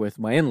Easter with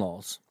my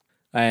in-laws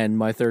and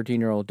my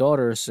 13-year-old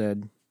daughter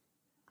said,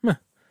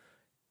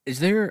 is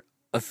there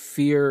a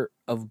fear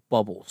of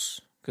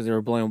bubbles? Because they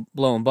were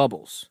blowing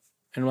bubbles.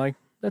 And I'm like,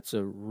 that's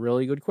a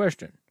really good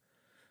question.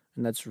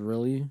 And that's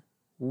really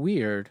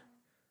weird.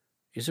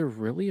 Is there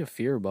really a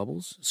fear of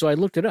bubbles? So I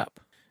looked it up.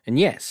 And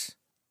yes,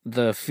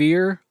 the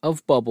fear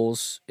of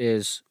bubbles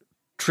is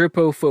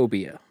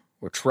trypophobia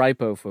or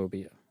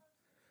trypophobia,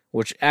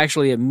 which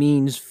actually it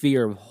means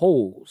fear of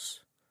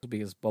holes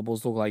because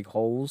bubbles look like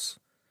holes,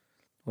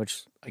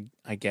 which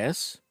I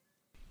guess.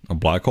 A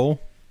black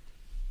hole?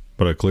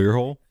 But a clear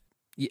hole?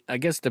 Yeah, I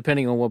guess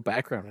depending on what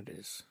background it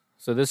is.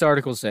 So this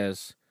article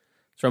says,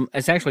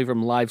 it's actually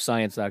from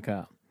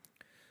livescience.com.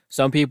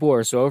 Some people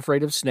are so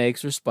afraid of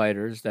snakes or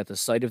spiders that the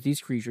sight of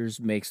these creatures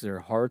makes their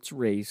hearts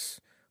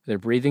race, their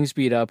breathing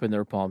speed up, and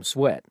their palms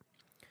sweat.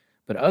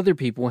 But other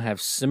people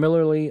have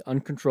similarly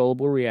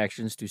uncontrollable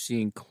reactions to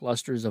seeing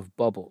clusters of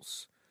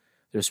bubbles.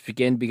 Their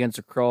skin begins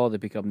to crawl, they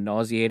become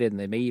nauseated, and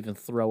they may even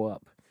throw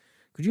up.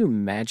 Could you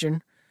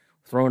imagine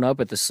throwing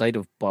up at the sight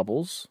of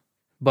bubbles?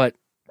 But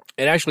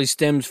it actually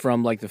stems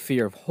from like the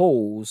fear of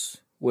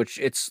holes, which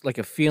it's like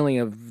a feeling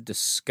of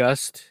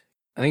disgust.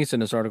 I think it's in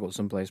this article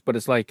someplace, but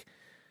it's like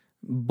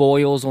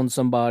boils on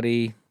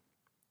somebody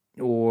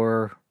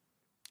or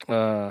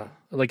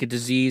like a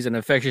disease, an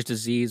infectious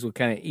disease what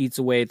kind of eats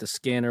away at the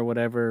skin or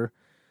whatever,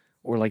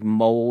 or like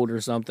mold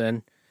or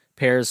something,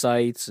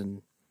 parasites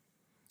and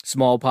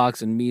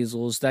smallpox and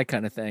measles, that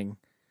kind of thing.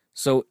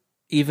 So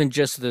even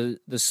just the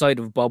sight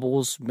of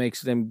bubbles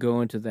makes them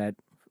go into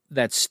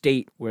that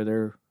state where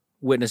they're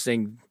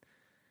witnessing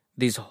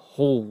these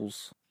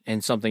holes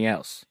in something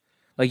else.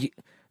 Like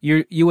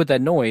you with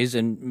that noise,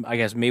 and I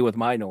guess me with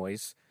my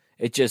noise,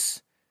 you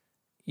just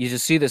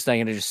see this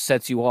thing and it just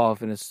sets you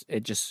off, and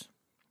it just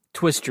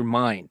twists your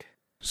mind.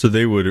 So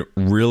they would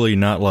really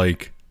not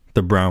like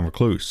the brown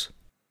recluse.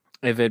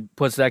 If it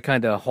puts that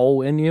kind of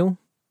hole in you,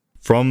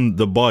 from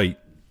the bite,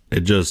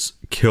 it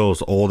just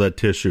kills all that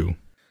tissue.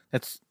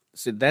 That's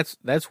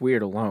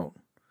weird alone.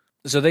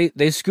 So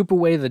they scoop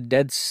away the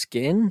dead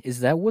skin?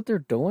 Is that what they're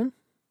doing?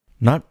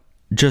 Not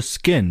just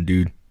skin,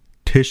 dude.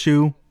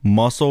 Tissue,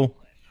 muscle,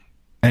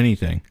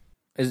 anything.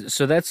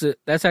 So that's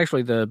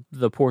actually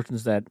the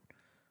portions that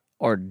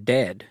are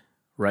dead,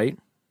 right?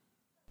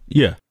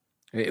 Yeah.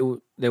 It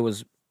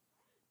was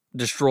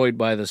destroyed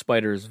by the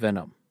spider's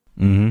venom.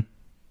 Mm-hmm.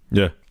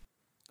 Yeah.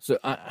 So,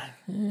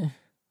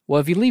 well,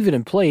 if you leave it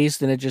in place,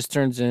 then it just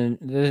turns in.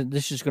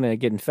 This is just going to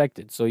get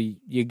infected. So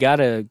you got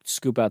to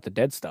scoop out the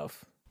dead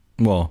stuff.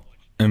 Well,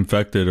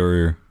 infected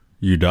or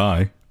you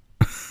die.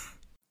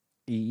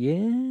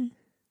 Yeah,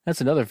 that's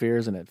another fear,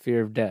 isn't it?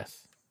 Fear of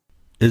death.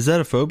 Is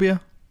that a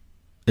phobia?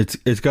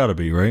 It's got to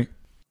be, right?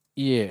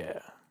 Yeah.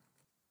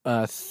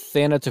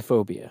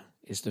 Thanatophobia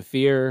is the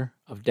fear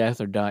of death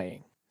or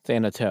dying.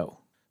 Thanato.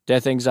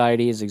 Death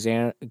anxiety is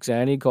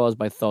anxiety caused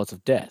by thoughts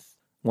of death.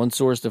 One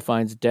source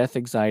defines death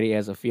anxiety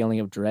as a feeling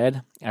of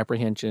dread,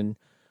 apprehension,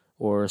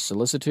 or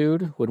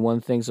solicitude when one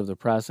thinks of the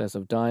process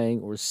of dying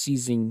or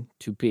ceasing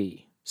to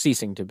be.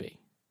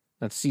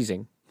 Not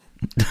seizing.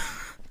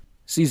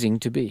 Ceasing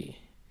to be.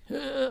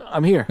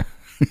 I'm here.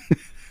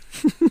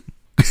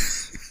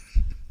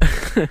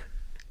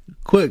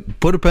 Quick,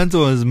 put a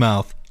pencil in his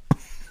mouth.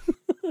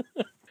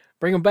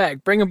 Bring him back.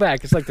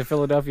 It's like the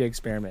Philadelphia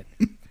experiment.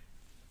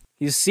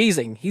 He's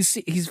seizing.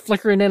 He's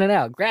flickering in and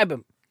out. Grab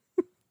him.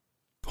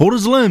 Hold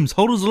his limbs.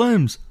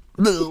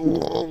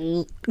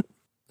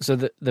 So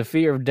the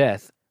fear of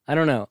death. I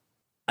don't know.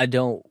 I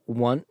don't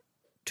want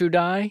to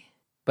die,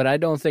 but I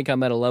don't think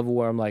I'm at a level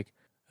where I'm like,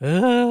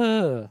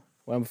 well,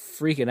 I'm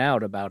freaking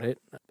out about it.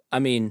 I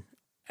mean,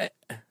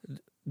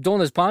 doing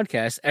this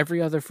podcast,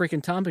 every other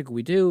freaking topic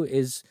we do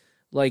is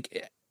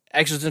like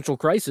existential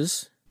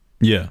crisis.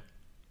 Yeah.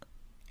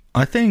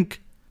 I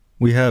think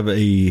we have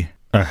a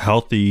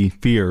healthy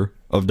fear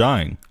of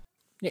dying.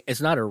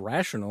 It's not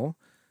irrational.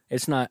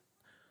 It's not,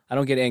 I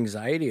don't get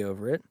anxiety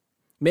over it.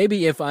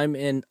 Maybe if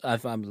I'm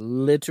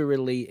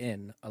literally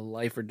in a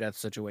life or death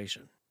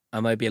situation, I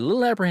might be a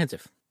little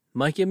apprehensive.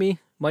 Might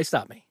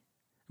stop me in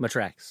my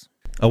tracks.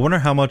 I wonder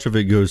how much of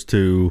it goes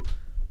to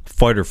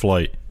fight or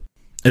flight.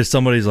 If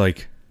somebody's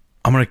like,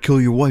 I'm going to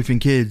kill your wife and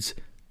kids,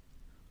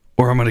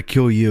 or I'm going to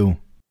kill you.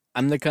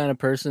 I'm the kind of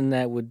person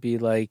that would be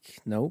like,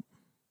 nope,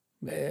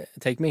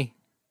 take me.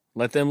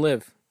 Let them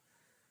live.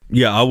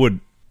 Yeah, I would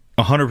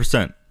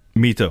 100%.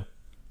 Me too.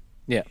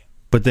 Yeah.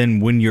 But then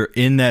when you're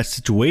in that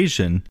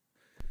situation,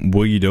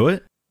 will you do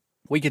it?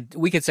 We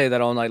could say that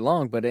all night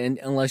long, but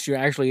unless you're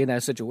actually in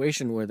that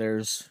situation where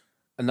there's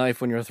a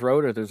knife on your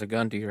throat or there's a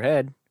gun to your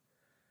head,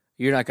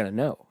 you're not going to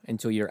know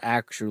until you're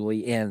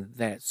actually in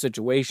that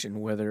situation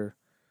whether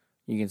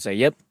you can say,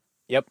 yep,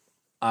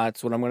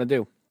 that's what I'm going to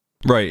do.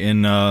 Right.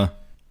 And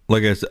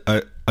like I said,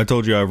 I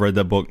told you I read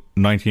that book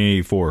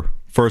 1984.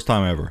 First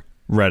time ever.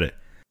 Read it.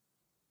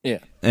 Yeah.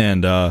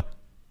 And I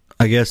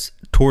guess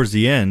towards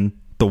the end,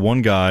 the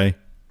one guy,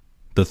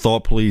 the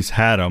thought police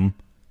had him,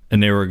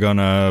 and they were going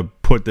to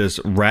put this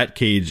rat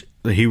cage.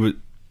 He was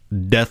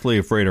deathly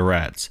afraid of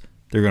rats.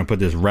 They're going to put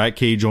this rat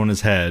cage on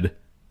his head,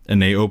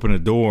 and they opened a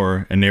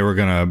door, and they were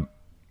going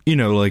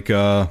to, like,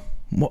 oh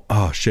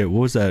shit,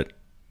 what was that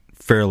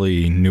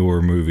fairly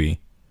newer movie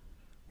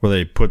where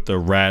they put the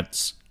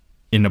rats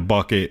in a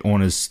bucket on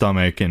his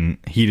stomach and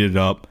heat it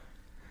up?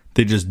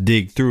 They just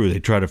dig through. They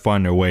try to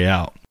find their way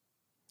out.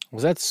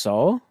 Was that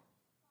Saw?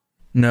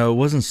 No, it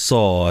wasn't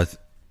Saw.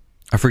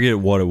 I forget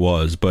what it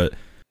was, but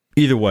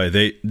either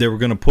way, they were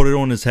going to put it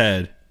on his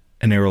head,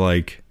 and they were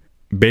like,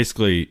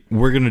 basically,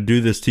 we're going to do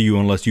this to you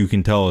unless you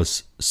can tell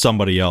us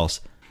somebody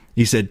else.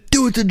 He said,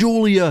 do it to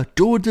Julia!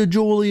 Do it to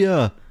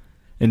Julia!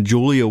 And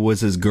Julia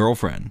was his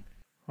girlfriend.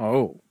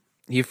 Oh.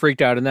 He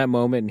freaked out in that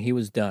moment, and he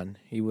was done.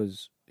 He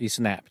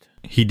snapped.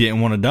 He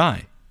didn't want to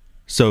die.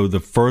 So the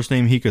first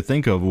name he could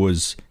think of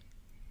was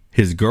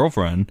his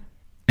girlfriend,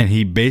 and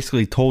he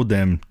basically told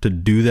them to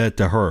do that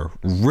to her.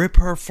 Rip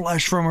her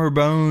flesh from her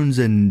bones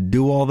and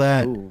do all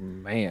that. Oh,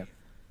 man.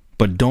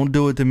 But don't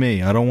do it to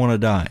me. I don't want to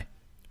die.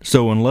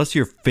 So unless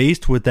you're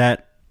faced with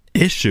that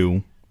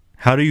issue,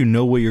 how do you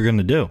know what you're going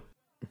to do?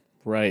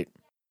 Right.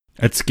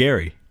 That's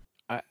scary.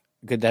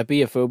 Could that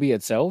be a phobia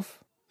itself?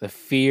 The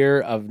fear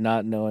of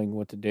not knowing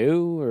what to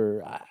do?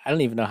 Or I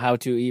don't even know how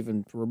to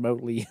even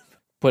remotely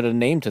put a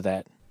name to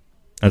that.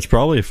 That's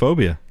probably a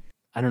phobia.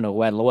 I don't know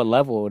what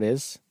level it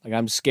is. Like,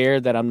 I'm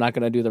scared that I'm not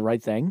going to do the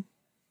right thing.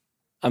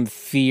 I'm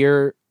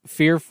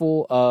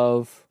fearful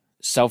of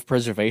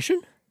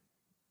self-preservation.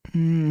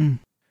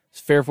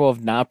 Fearful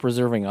of not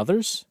preserving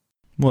others.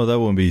 Well, that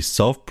wouldn't be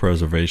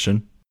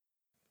self-preservation.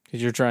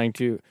 Because you're trying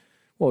to,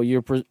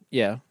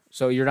 yeah.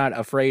 So you're not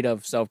afraid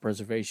of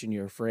self-preservation.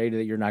 You're afraid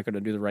that you're not going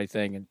to do the right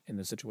thing in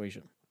the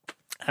situation.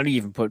 How do you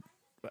even put?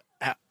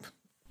 I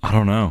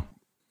don't know.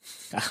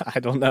 I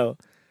don't know.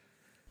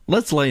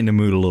 Let's lighten the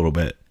mood a little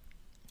bit.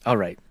 All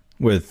right.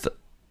 With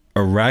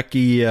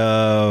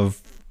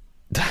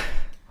I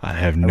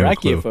have no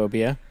clue.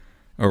 Arachnophobia.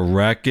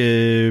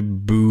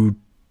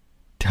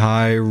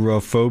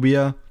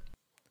 Arachibutyrophobia.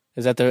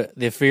 Is that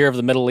the fear of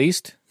the Middle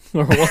East?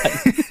 Or what?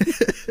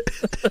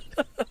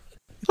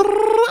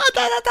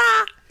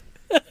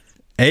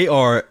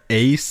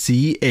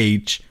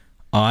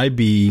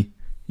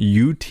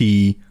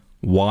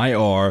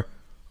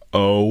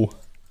 ARACHIBUTYRO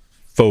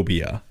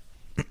phobia.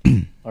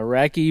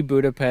 Iraqi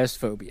Budapest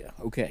phobia.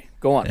 Okay,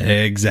 go on.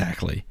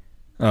 Exactly.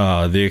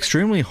 The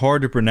extremely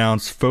hard to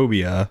pronounce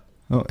phobia.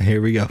 Oh,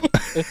 here we go.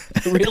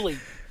 Really?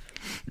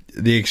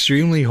 The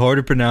extremely hard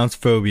to pronounce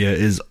phobia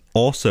is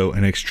also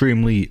an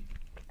extremely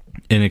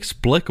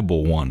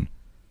inexplicable one.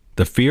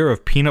 The fear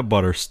of peanut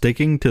butter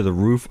sticking to the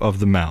roof of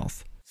the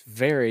mouth. It's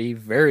very,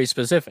 very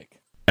specific.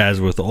 As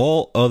with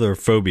all other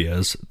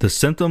phobias, the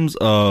symptoms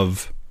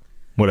of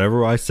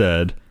whatever I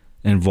said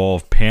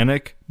involve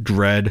panic,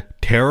 dread,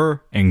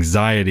 terror,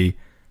 anxiety,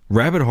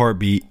 rapid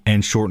heartbeat,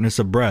 and shortness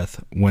of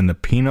breath when the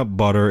peanut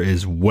butter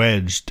is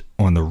wedged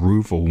on the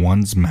roof of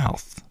one's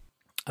mouth.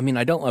 I mean,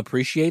 I don't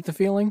appreciate the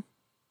feeling,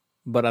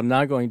 but I'm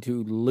not going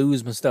to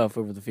lose my stuff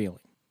over the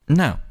feeling.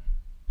 No.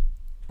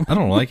 I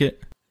don't like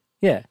it.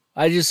 Yeah,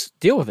 I just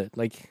deal with it.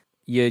 Like,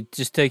 you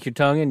just take your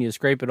tongue and you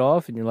scrape it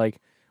off, and you're like,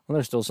 well,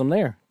 there's still some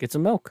there. Get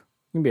some milk.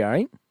 You'll be all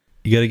right.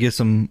 You got to get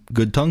some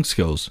good tongue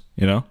skills,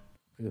 you know?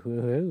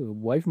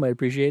 Wife might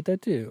appreciate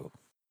that too.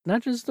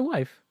 Not just the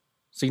wife.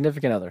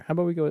 Significant other. How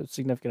about we go with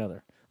significant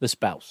other? The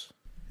spouse.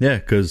 Yeah,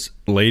 because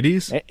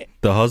ladies,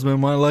 the husband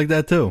might like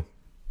that too.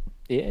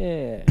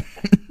 Yeah.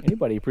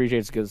 Anybody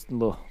appreciates a good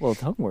little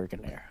tongue work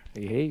in there.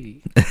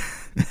 Hey.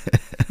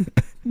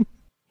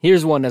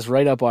 Here's one that's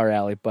right up our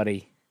alley,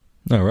 buddy.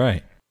 All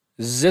right.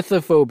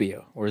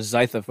 Zithophobia or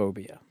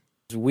zythophobia.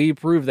 We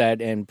prove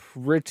that in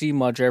pretty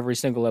much every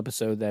single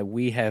episode that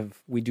we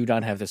do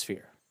not have this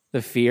fear.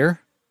 The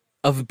fear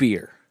of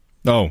beer.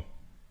 Oh.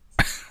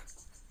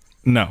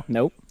 No.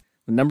 Nope.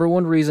 The number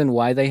one reason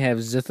why they have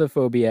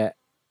zithophobia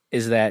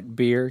is that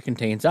beer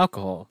contains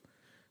alcohol,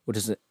 which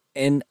is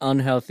an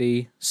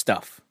unhealthy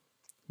stuff,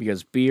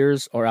 because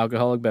beers are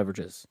alcoholic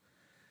beverages.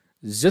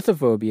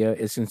 Zithophobia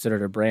is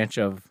considered a branch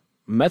of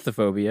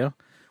methophobia,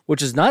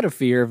 which is not a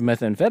fear of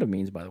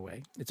methamphetamines, by the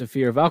way. It's a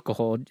fear of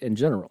alcohol in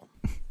general.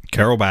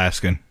 Carol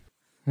Baskin.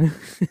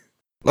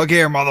 Look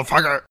here,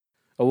 motherfucker.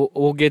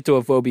 We'll get to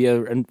a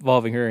phobia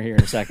involving her here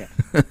in a second.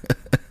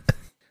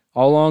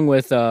 Along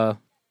with onophobia,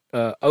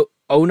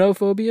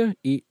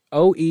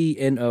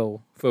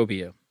 O-E-N-O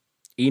phobia.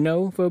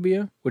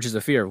 Enophobia, which is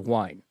a fear of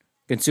wine.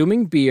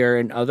 Consuming beer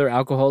and other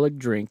alcoholic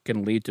drink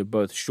can lead to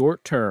both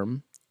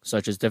short-term,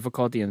 such as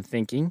difficulty in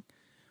thinking,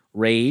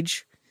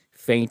 rage,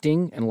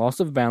 fainting, and loss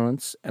of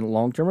balance, and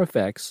long-term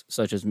effects,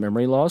 such as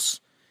memory loss,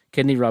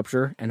 kidney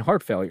rupture, and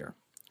heart failure.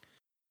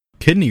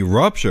 Kidney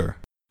rupture?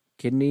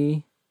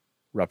 Kidney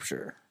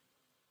rupture.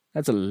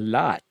 That's a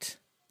lot.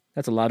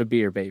 That's a lot of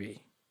beer,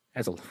 baby.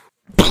 That's a...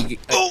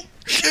 Oh,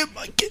 shit,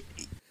 my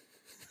kidney.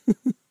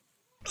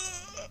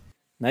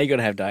 Now you're going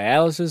to have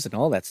dialysis and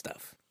all that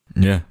stuff.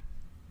 Yeah,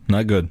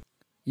 not good.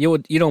 You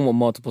don't want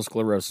multiple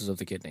sclerosis of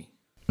the kidney.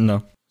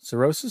 No.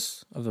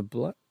 Cirrhosis of the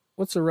blood?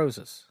 What's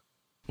cirrhosis?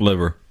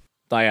 Liver.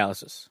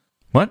 Dialysis.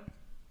 What?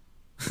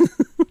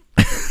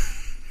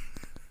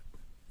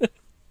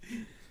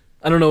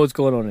 I don't know what's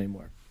going on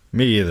anymore.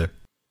 Me either.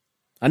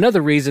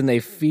 Another reason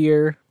they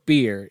fear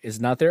beer is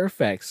not their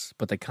effects,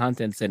 but the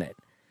contents in it.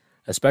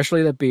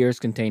 Especially that beers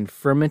contain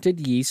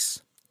fermented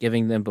yeasts,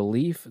 giving them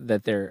belief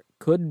that there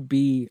could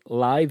be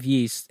live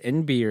yeast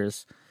in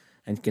beers,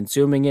 and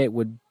consuming it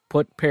would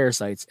put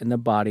parasites in the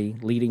body,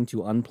 leading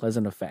to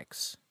unpleasant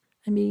effects.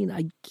 I mean,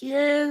 I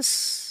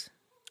guess.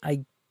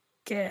 I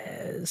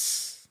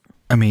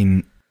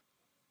mean,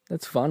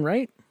 that's fun,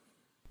 right?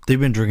 They've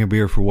been drinking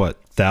beer for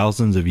what,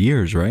 thousands of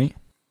years, right?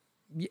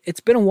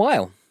 It's been a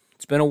while.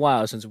 It's been a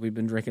while since we've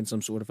been drinking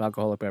some sort of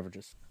alcoholic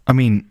beverages. I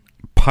mean,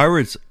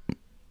 pirates,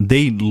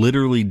 they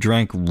literally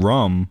drank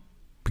rum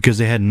because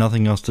they had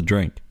nothing else to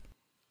drink.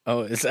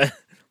 Oh, is that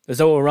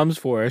what rum's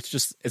for?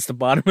 It's the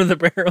bottom of the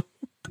barrel.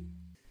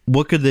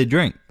 What could they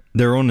drink?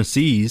 They're on the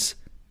seas.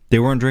 They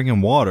weren't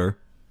drinking water.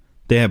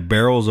 They had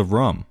barrels of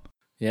rum.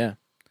 Yeah.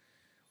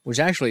 Which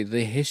actually,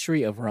 the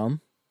history of rum,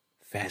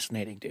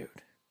 fascinating, dude.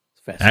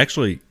 It's fascinating.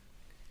 Actually,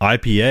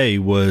 IPA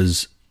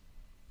was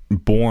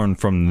born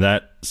from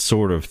that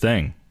sort of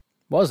thing.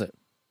 Was it?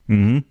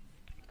 Mm-hmm.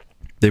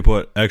 They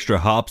put extra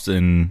hops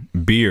in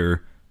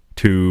beer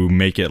to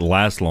make it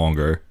last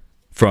longer.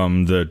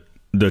 From the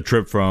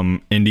trip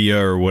from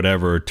India or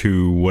whatever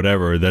to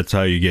whatever, that's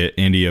how you get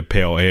India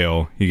Pale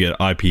Ale. You get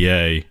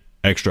IPA,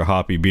 extra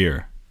hoppy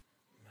beer.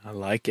 I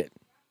like it.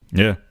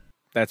 Yeah.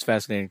 That's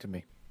fascinating to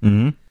me.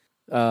 Mm-hmm.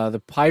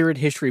 The Pirate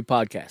History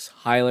Podcast.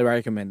 Highly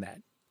recommend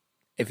that.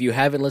 If you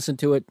haven't listened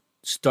to it,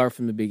 start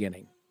from the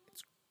beginning.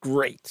 It's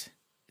great.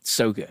 It's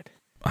so good.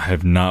 I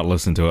have not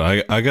listened to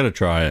it. I got to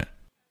try it.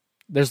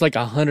 There's like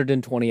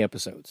 120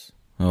 episodes.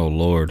 Oh,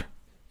 Lord.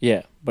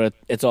 Yeah, but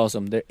it's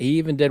awesome. He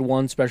even did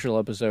one special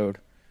episode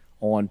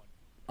on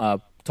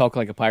Talk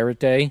Like a Pirate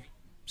Day,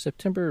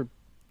 September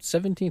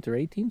 17th or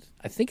 18th.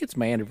 I think it's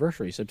my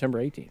anniversary,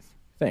 September 18th.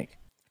 I think.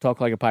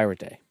 Talk Like a Pirate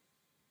Day.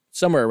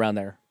 Somewhere around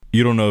there.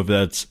 You don't know if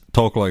that's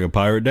Talk Like a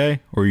Pirate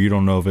Day, or you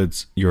don't know if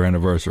it's your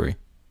anniversary?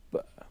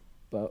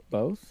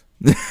 Both?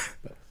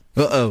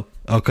 Uh-oh.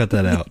 I'll cut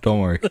that out. Don't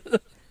worry.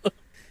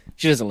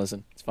 She doesn't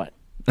listen. It's fine.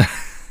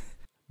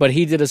 But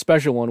he did a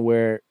special one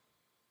where,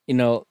 you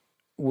know,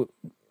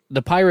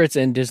 the pirates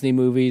in Disney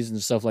movies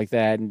and stuff like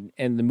that,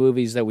 and the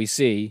movies that we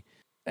see,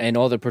 and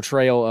all the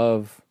portrayal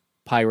of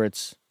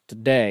pirates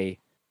today,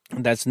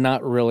 that's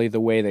not really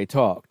the way they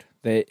talked.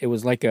 It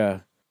was like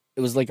a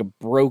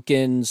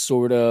broken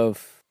sort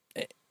of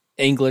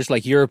English,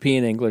 like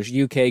European English,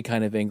 UK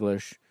kind of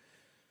English,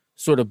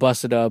 sort of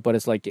busted up, but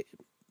it's like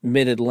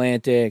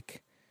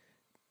mid-Atlantic.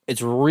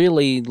 It's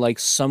really like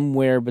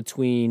somewhere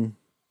between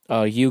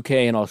UK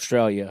and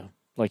Australia,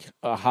 like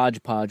a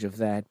hodgepodge of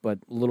that, but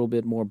a little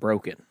bit more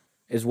broken,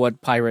 is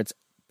what pirates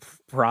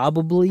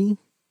probably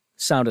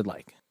sounded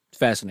like. It's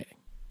fascinating.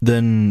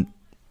 Then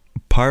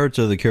Pirates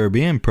of the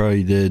Caribbean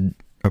probably did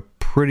a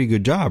pretty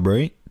good job,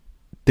 right?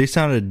 They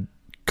sounded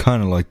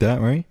kind of like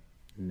that, right?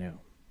 No.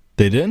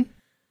 They didn't?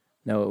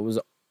 No, it was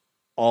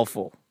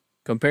awful.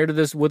 Compared to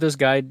this, what this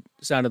guy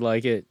sounded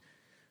like,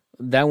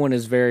 that one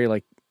is very,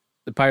 like,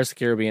 the Pirates of the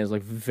Caribbean is,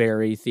 like,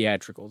 very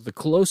theatrical. The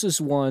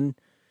closest one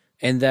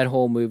in that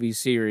whole movie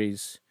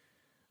series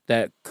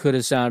that could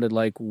have sounded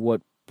like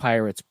what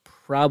pirates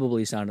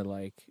probably sounded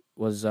like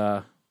was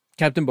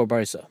Captain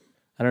Barbossa.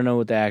 I don't know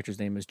what the actor's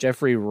name is.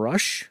 Jeffrey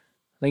Rush?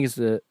 I think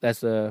that's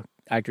the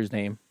actor's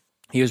name.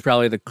 He was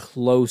probably the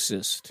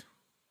closest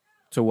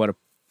to what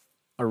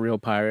a real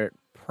pirate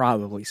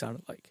probably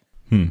sounded like.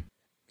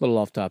 Little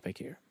off topic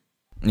here.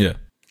 Yeah.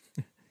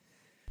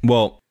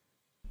 Well,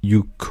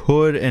 you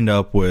could end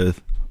up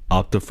with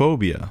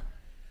optophobia,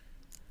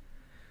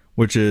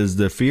 which is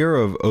the fear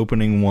of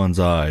opening one's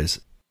eyes.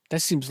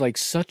 That seems like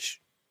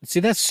such... See,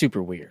 that's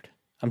super weird.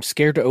 I'm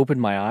scared to open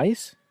my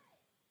eyes?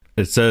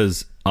 It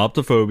says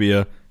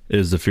optophobia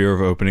is the fear of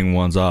opening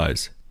one's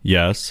eyes.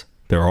 Yes,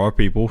 there are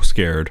people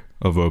scared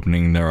of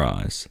opening their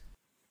eyes.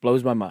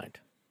 Blows my mind.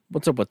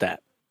 What's up with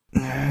that?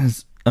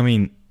 I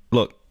mean,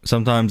 look,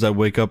 sometimes I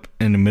wake up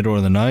in the middle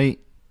of the night.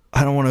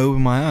 I don't want to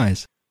open my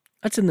eyes.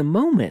 That's in the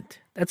moment.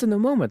 That's in the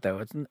moment,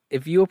 though.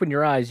 If you open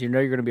your eyes, you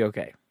know you're going to be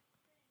okay.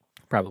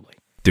 Probably.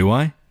 Do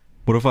I?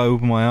 What if I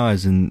open my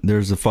eyes and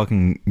there's a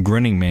fucking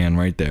grinning man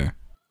right there?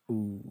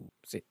 Ooh,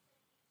 see.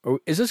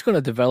 Is this going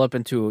to develop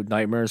into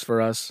nightmares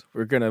for us?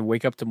 We're going to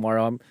wake up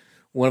tomorrow.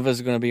 One of us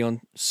is going to be on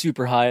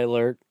super high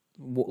alert,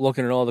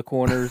 looking at all the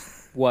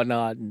corners,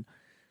 whatnot, and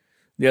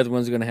the other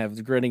one's going to have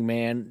the grinning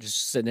man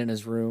just sitting in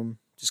his room,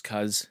 just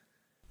cuz.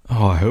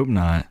 Oh, I hope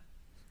not.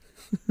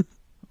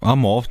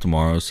 I'm off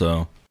tomorrow,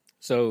 so.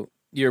 So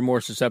you're more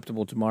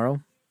susceptible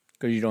tomorrow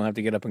because you don't have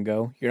to get up and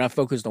go? You're not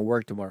focused on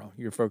work tomorrow.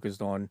 You're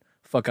focused on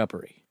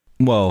fuck-uppery.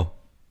 Well,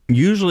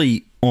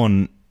 usually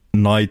on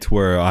nights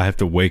where I have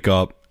to wake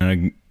up and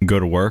I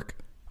go to work,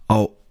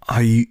 I'll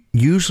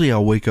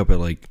wake up at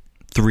like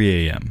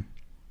 3 a.m.,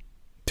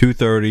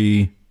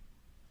 2:30,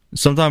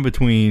 sometime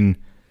between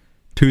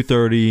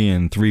 2:30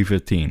 and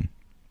 3:15. And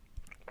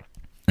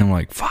I'm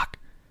like, fuck,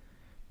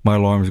 my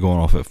alarm's going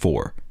off at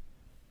 4.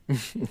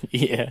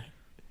 Yeah.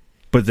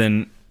 But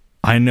then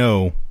I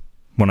know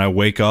when I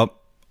wake up,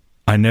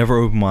 I never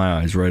open my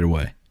eyes right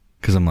away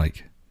because I'm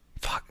like,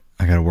 fuck,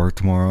 I got to work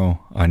tomorrow.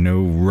 I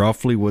know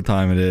roughly what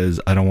time it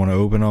is. I don't want to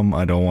open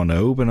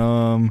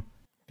them.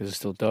 Because it's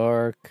still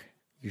dark.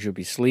 You should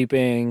be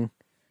sleeping.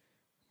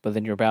 But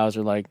then your bowels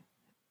are like,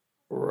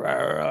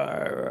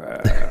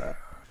 gotta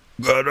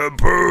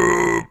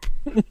poop.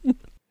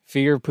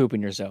 Fear of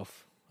pooping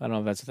yourself. I don't know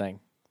if that's a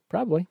thing.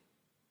 Probably.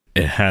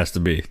 It has to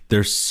be.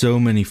 There's so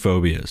many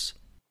phobias.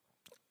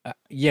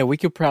 Yeah, we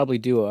could probably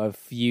do a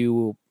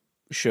few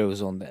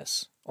shows on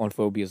this, on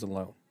phobias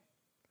alone.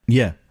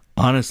 Yeah,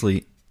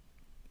 honestly,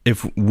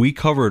 if we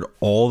covered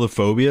all the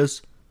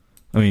phobias,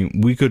 I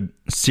mean, we could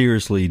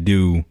seriously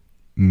do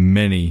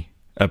many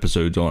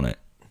episodes on it.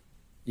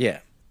 Yeah.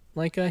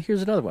 Like,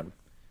 here's another one.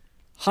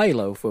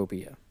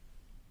 Hylophobia.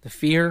 The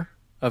fear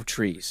of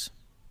trees.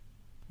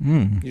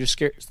 You're just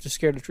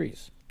scared of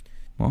trees.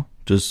 Well,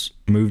 just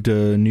move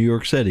to New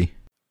York City.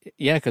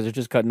 Yeah, because they're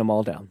just cutting them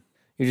all down.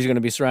 You're just going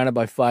to be surrounded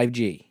by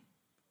 5G,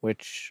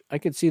 which I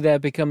could see that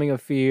becoming a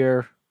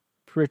fear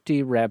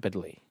pretty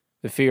rapidly.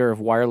 The fear of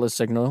wireless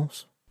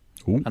signals.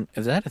 Ooh.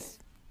 Is that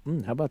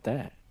how about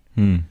that?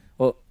 Hmm.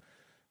 Well,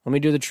 let me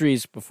do the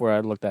trees before I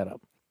look that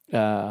up.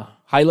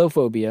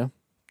 Hylophobia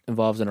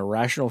involves an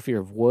irrational fear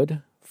of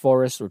wood,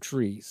 forests, or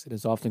trees. It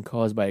is often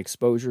caused by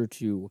exposure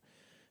to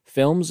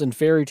films and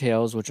fairy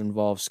tales which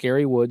involve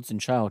scary woods in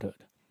childhood.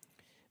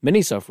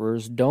 Many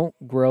sufferers don't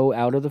grow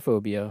out of the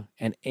phobia,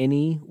 and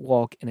any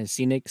walk in a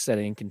scenic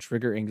setting can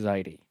trigger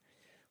anxiety.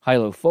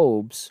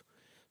 Hylophobes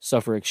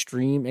suffer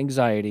extreme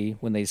anxiety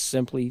when they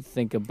simply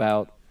think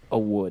about a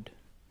wood.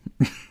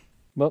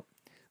 Well,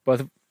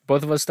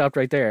 both of us stopped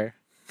right there.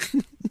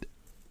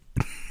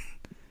 Because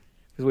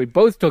we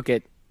both took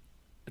it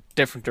a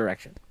different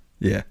direction.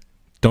 Yeah.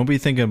 Don't be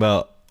thinking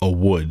about a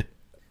wood.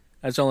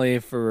 That's only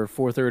for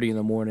 4:30 in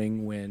the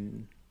morning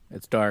when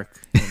it's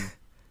dark.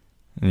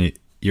 And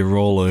you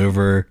roll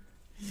over,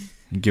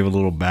 and give a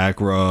little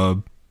back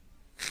rub.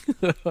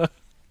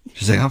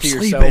 She's like, I'm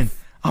sleeping.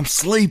 Yourself. I'm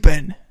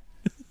sleeping.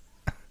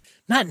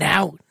 Not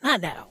now.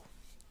 Not now.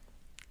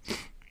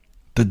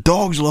 The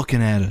dog's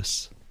looking at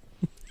us.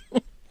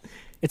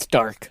 It's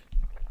dark.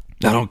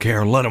 I don't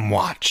care. Let him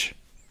watch.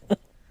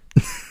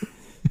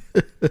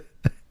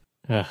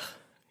 We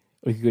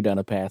could go down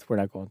a path we're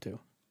not going to.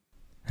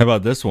 How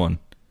about this one?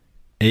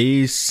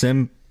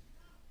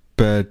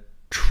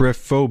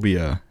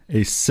 Asympatrophobia.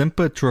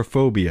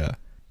 Asympatrophobia.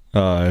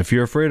 If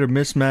you're afraid of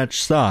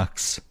mismatched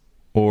socks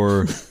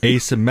or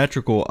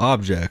asymmetrical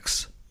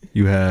objects,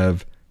 you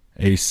have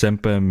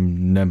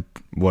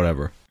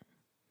whatever.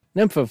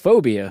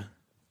 Nymphophobia.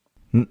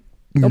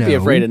 Don't be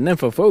afraid of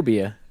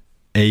nymphophobia.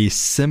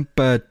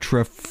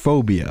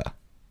 Asympatrophobia.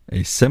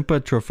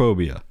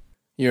 Asympatrophobia.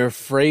 You're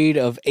afraid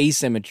of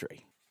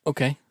asymmetry.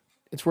 Okay.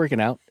 It's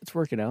working out.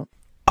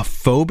 A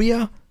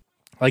phobia?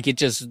 Like it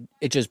just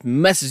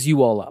messes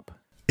you all up.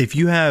 If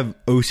you have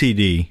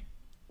OCD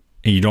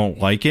and you don't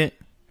like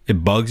it,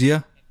 it bugs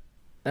you.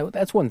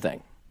 That's one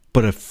thing.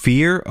 But a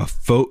fear,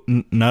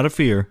 not a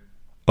fear,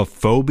 a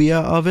phobia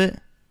of it?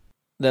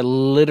 That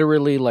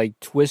literally like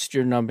twist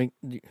your stomach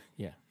in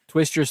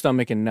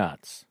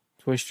knots.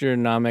 Twist your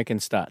stomach in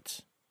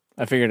studs.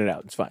 I figured it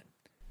out. It's fine.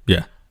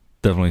 Yeah,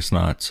 definitely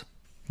snots.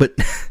 But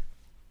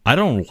I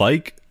don't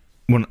like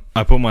when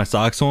I put my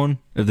socks on,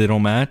 if they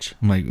don't match.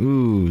 I'm like,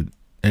 ooh,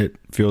 it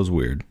feels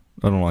weird.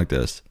 I don't like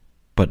this.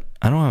 But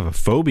I don't have a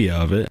phobia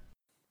of it.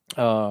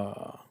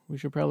 We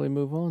should probably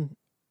move on.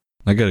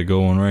 I got to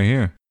go on right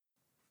here.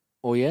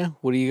 Oh, yeah?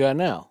 What do you got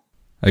now?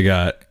 I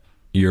got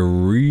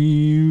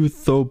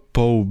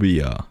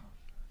ureophobia.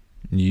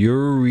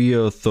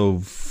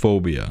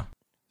 Ureophobia.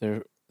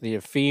 The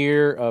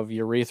fear of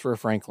Urethra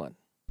Franklin.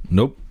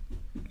 Nope.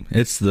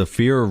 It's the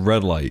fear of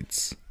red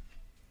lights.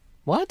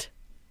 What?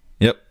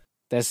 Yep.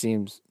 That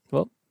seems,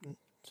 well,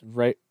 it's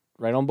right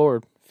on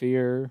board.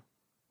 Fear.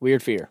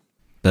 Weird fear.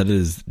 That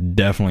is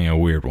definitely a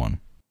weird one.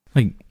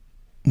 Like,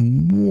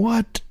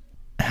 what?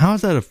 How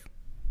is that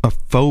a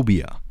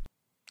phobia?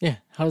 Yeah,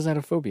 how is that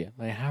a phobia?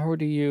 Like, how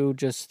do you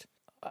just...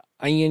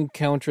 I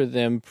encounter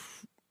them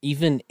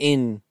even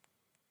in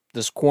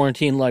this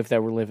quarantine life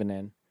that we're living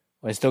in.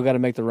 I still got to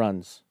make the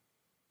runs.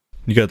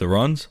 You got the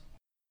runs?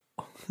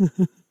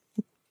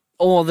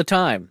 All the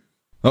time.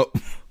 Oh,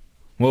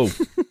 whoa.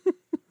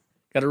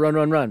 Got to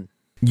run.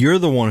 You're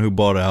the one who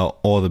bought out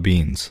all the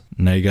beans.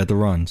 Now you got the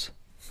runs.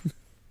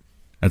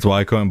 That's why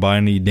I couldn't buy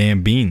any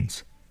damn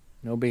beans.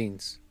 No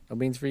beans. No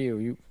beans for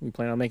you. You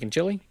plan on making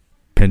chili?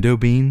 Pinto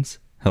beans?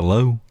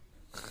 Hello?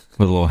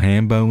 With a little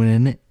ham bone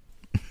in it?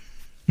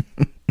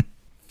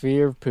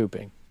 Fear of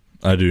pooping.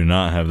 I do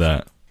not have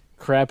that.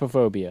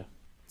 Crapophobia.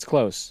 It's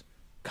close.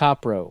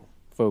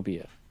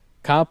 Coprophobia.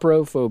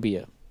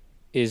 Coprophobia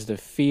is the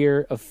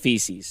fear of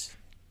feces.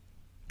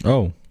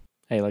 Oh.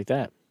 Hey, like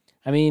that.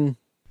 I mean...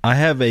 I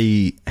have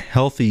a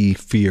healthy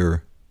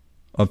fear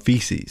of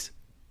feces.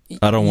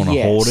 I don't want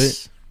to hold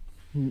it.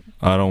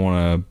 I don't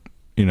want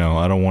to,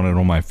 I don't want it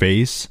on my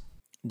face.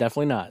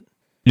 Definitely not.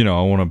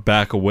 I want to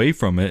back away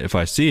from it if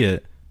I see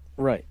it.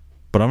 Right.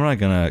 But I'm not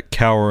going to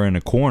cower in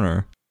a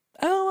corner.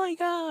 Oh my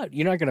God.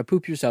 You're not going to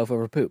poop yourself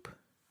over poop.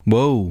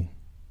 Whoa.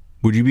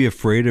 Would you be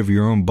afraid of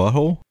your own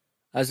butthole?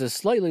 As a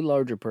slightly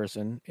larger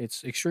person,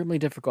 it's extremely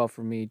difficult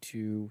for me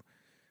to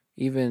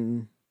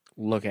even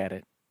look at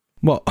it.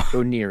 Well,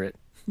 go near it.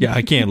 Yeah,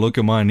 I can't look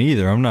at mine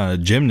either. I'm not a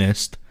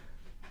gymnast.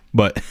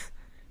 But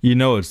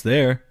it's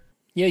there.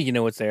 Yeah,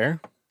 it's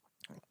there.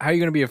 How are you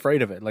going to be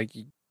afraid of it? Like,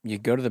 you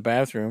go to the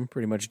bathroom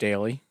pretty much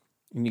daily,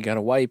 and you got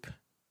to wipe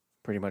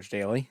pretty much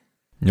daily.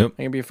 Yep. How are you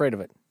going to be afraid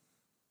of it?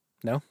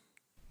 No?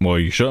 Well,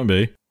 you shouldn't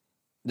be.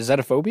 Is that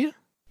a phobia?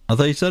 I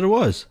thought you said it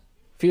was.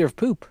 Fear of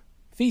poop.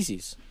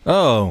 Feces.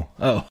 Oh.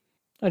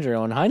 That's your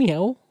own hiney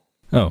hole.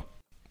 Oh.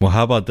 Well,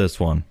 how about this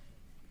one?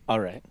 All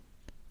right.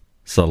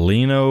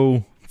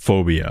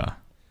 Selenophobia.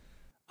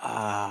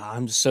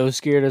 I'm so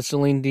scared of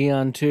Celine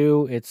Dion,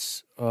 too.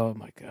 Oh,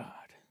 my God.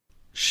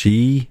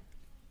 She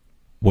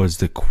was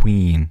the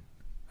queen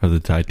of the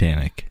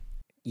Titanic.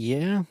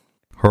 Yeah.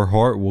 Her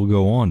heart will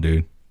go on,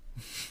 dude.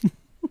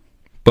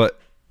 But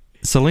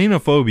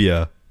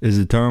selenophobia is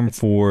a term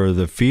for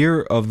the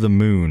fear of the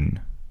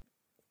moon.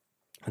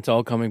 It's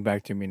all coming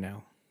back to me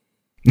now.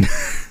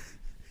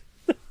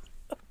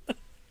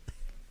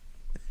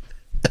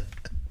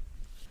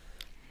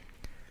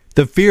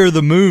 The fear of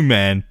the moon,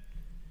 man.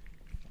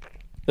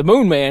 The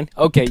moon, man?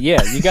 Okay,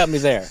 yeah, you got me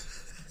there.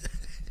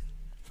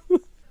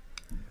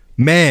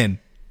 Man,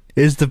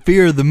 is the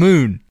fear of the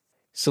moon.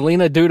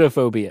 Selena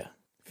Dudophobia.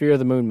 Fear of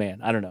the moon, man.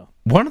 I don't know.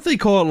 Why don't they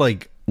call it,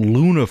 like,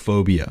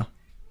 lunophobia?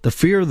 The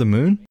fear of the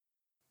moon?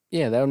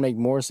 Yeah, that would make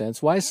more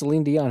sense. Why does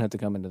Celine Dion have to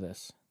come into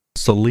this?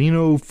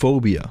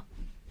 Selenophobia.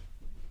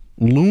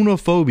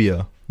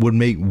 Lunophobia would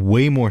make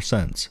way more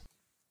sense.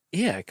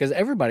 Yeah, because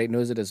everybody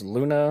knows it as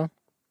Luna,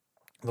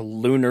 the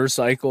lunar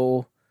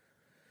cycle.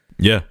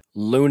 Yeah.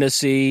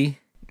 Lunacy.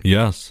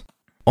 Yes.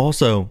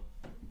 Also,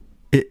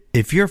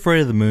 if you're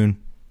afraid of the moon,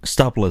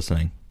 stop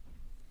listening.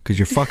 Because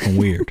you're fucking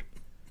weird.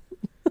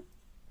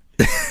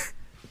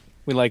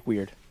 We like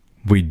weird.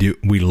 We do.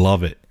 We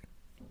love it.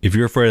 If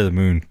you're afraid of the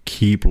moon,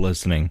 keep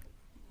listening.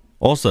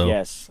 Also.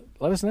 Yes.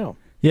 Let us know.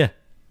 Yeah.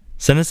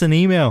 Send us an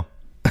email.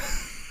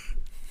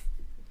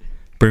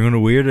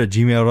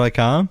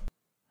 bringontheweird@gmail.com.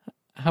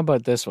 How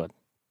about this one?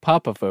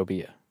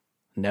 Papaphobia.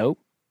 Nope.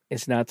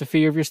 It's not the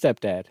fear of your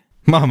stepdad.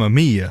 Mamma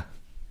mia.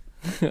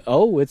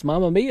 Oh, it's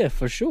Mamma Mia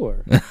for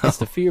sure. It's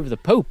the fear of the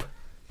Pope.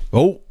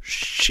 Oh,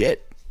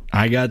 shit.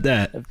 I got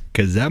that.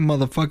 Because that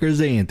motherfucker is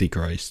the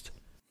Antichrist.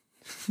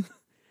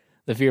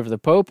 The fear of the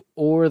Pope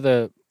or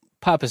the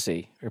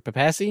papacy or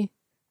papacy?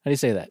 How do you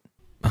say that?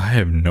 I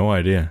have no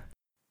idea.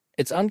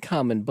 It's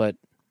uncommon, but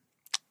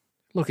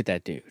look at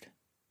that dude.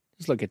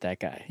 Just look at that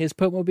guy. His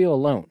Pope-mobile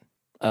alone.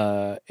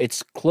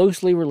 It's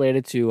closely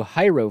related to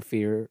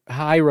hierophobia,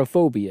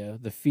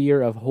 the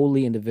fear of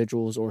holy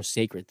individuals or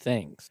sacred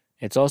things.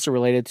 It's also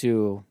related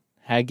to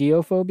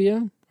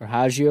hagiophobia or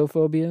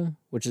hagiophobia,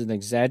 which is an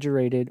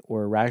exaggerated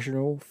or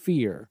irrational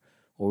fear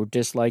or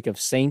dislike of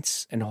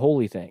saints and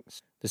holy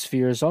things. This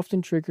fear is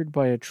often triggered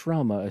by a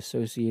trauma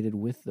associated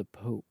with the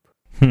Pope.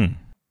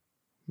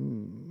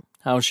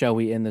 How shall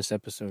we end this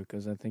episode?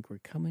 Because I think we're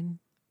coming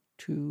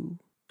to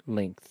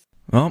length.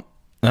 Well,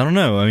 I don't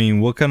know. I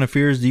mean, what kind of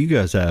fears do you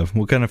guys have?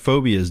 What kind of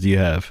phobias do you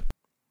have?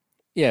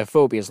 Yeah,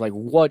 phobias. Like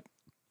what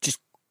just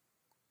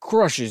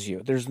crushes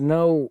you. There's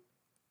no...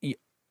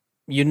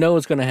 You know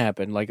it's going to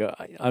happen. Like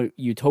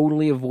you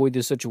totally avoid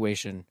the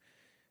situation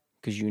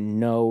because you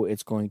know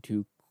it's going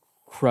to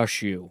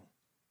crush you.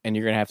 And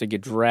you're going to have to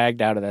get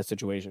dragged out of that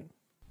situation.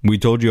 We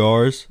told you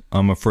ours.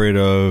 I'm afraid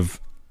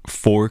of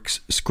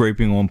forks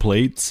scraping on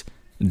plates.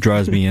 It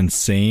drives me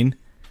insane.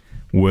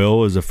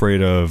 Will is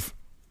afraid of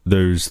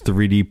those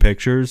 3D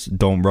pictures,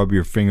 don't rub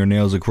your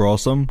fingernails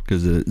across them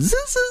because it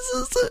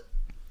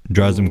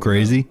drives them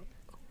crazy.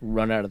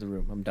 Run out of the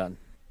room. I'm done.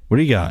 What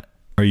do you got?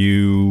 Do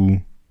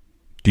you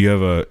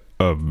have a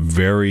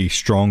very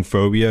strong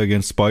phobia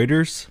against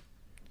spiders?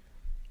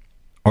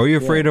 Are you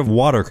afraid of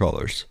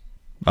watercolors?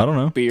 I don't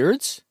know.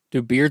 Beards?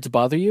 Do beards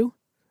bother you?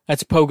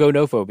 That's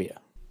pogonophobia.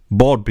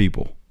 Bald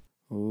people.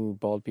 Ooh,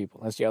 bald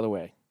people. That's the other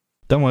way.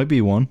 That might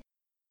be one.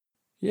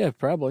 Yeah,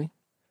 probably.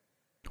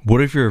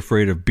 What if you're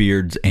afraid of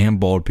beards and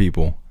bald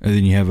people, and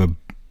then you have a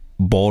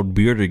bald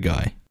bearded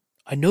guy?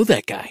 I know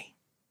that guy.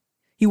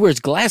 He wears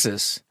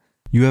glasses.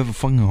 You have a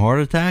fucking heart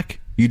attack?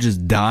 You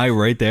just die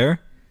right there?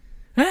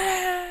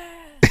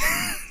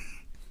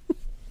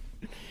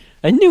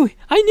 I knew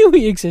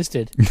he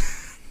existed.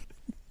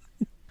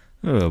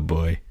 Oh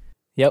boy.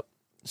 Yep.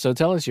 So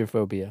tell us your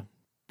phobia.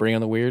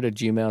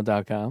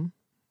 bringontheweird@gmail.com.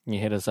 You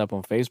hit us up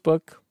on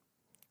Facebook.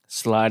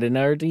 Slide in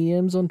our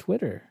DMs on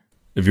Twitter.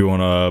 If you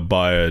want to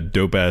buy a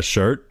dope ass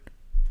shirt,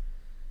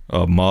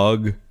 a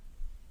mug,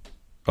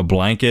 a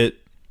blanket,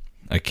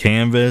 a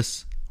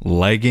canvas,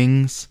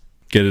 leggings,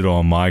 get it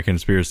on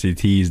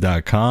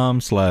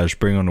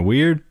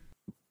myconspiracytees.com/bringontheweird.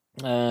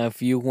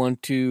 If you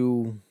want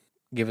to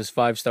give us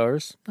 5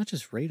 stars, not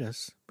just rate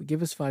us, but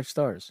give us 5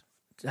 stars.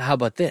 How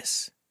about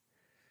this?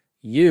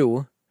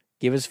 You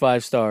give us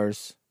 5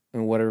 stars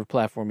on whatever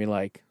platform you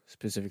like,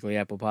 specifically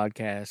Apple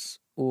Podcasts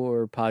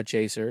or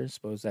Podchaser. I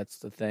suppose that's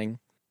the thing.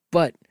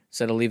 But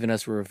instead of leaving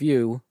us a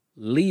review,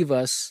 leave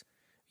us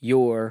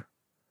your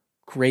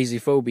crazy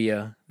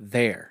phobia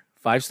there.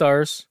 5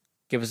 stars,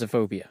 give us a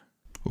phobia.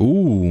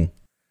 Ooh.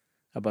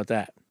 How about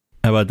that?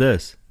 How about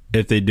this?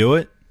 If they do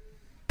it,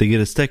 they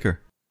get a sticker.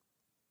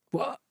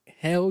 Well,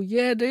 hell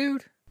yeah,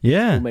 dude.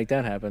 Yeah. We'll make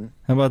that happen.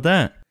 How about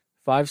that?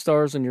 5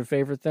 stars on your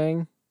favorite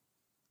thing.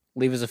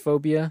 Leave us a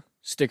phobia.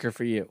 Sticker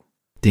for you.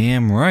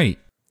 Damn right.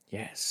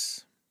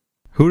 Yes.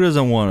 Who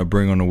doesn't want to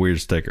bring on a weird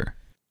sticker?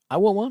 I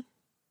want one.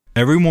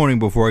 Every morning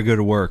before I go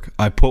to work,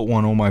 I put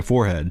one on my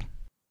forehead.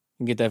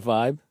 You get that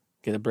vibe?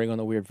 Get to bring on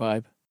the weird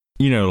vibe?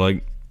 You know,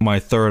 like my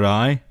third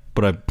eye,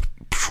 but I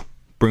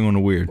bring on the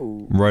weird.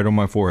 Ooh. Right on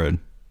my forehead.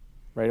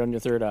 Right on your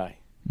third eye.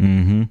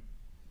 Mm-hmm.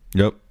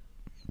 Yep.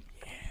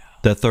 Yeah.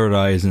 That third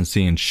eye isn't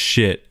seeing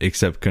shit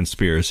except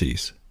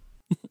conspiracies.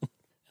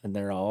 And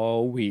they're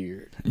all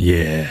weird.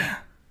 Yeah.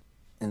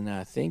 And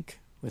I think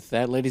with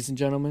that, ladies and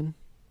gentlemen,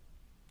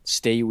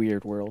 stay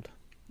weird, world.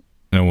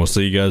 And we'll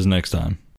see you guys next time.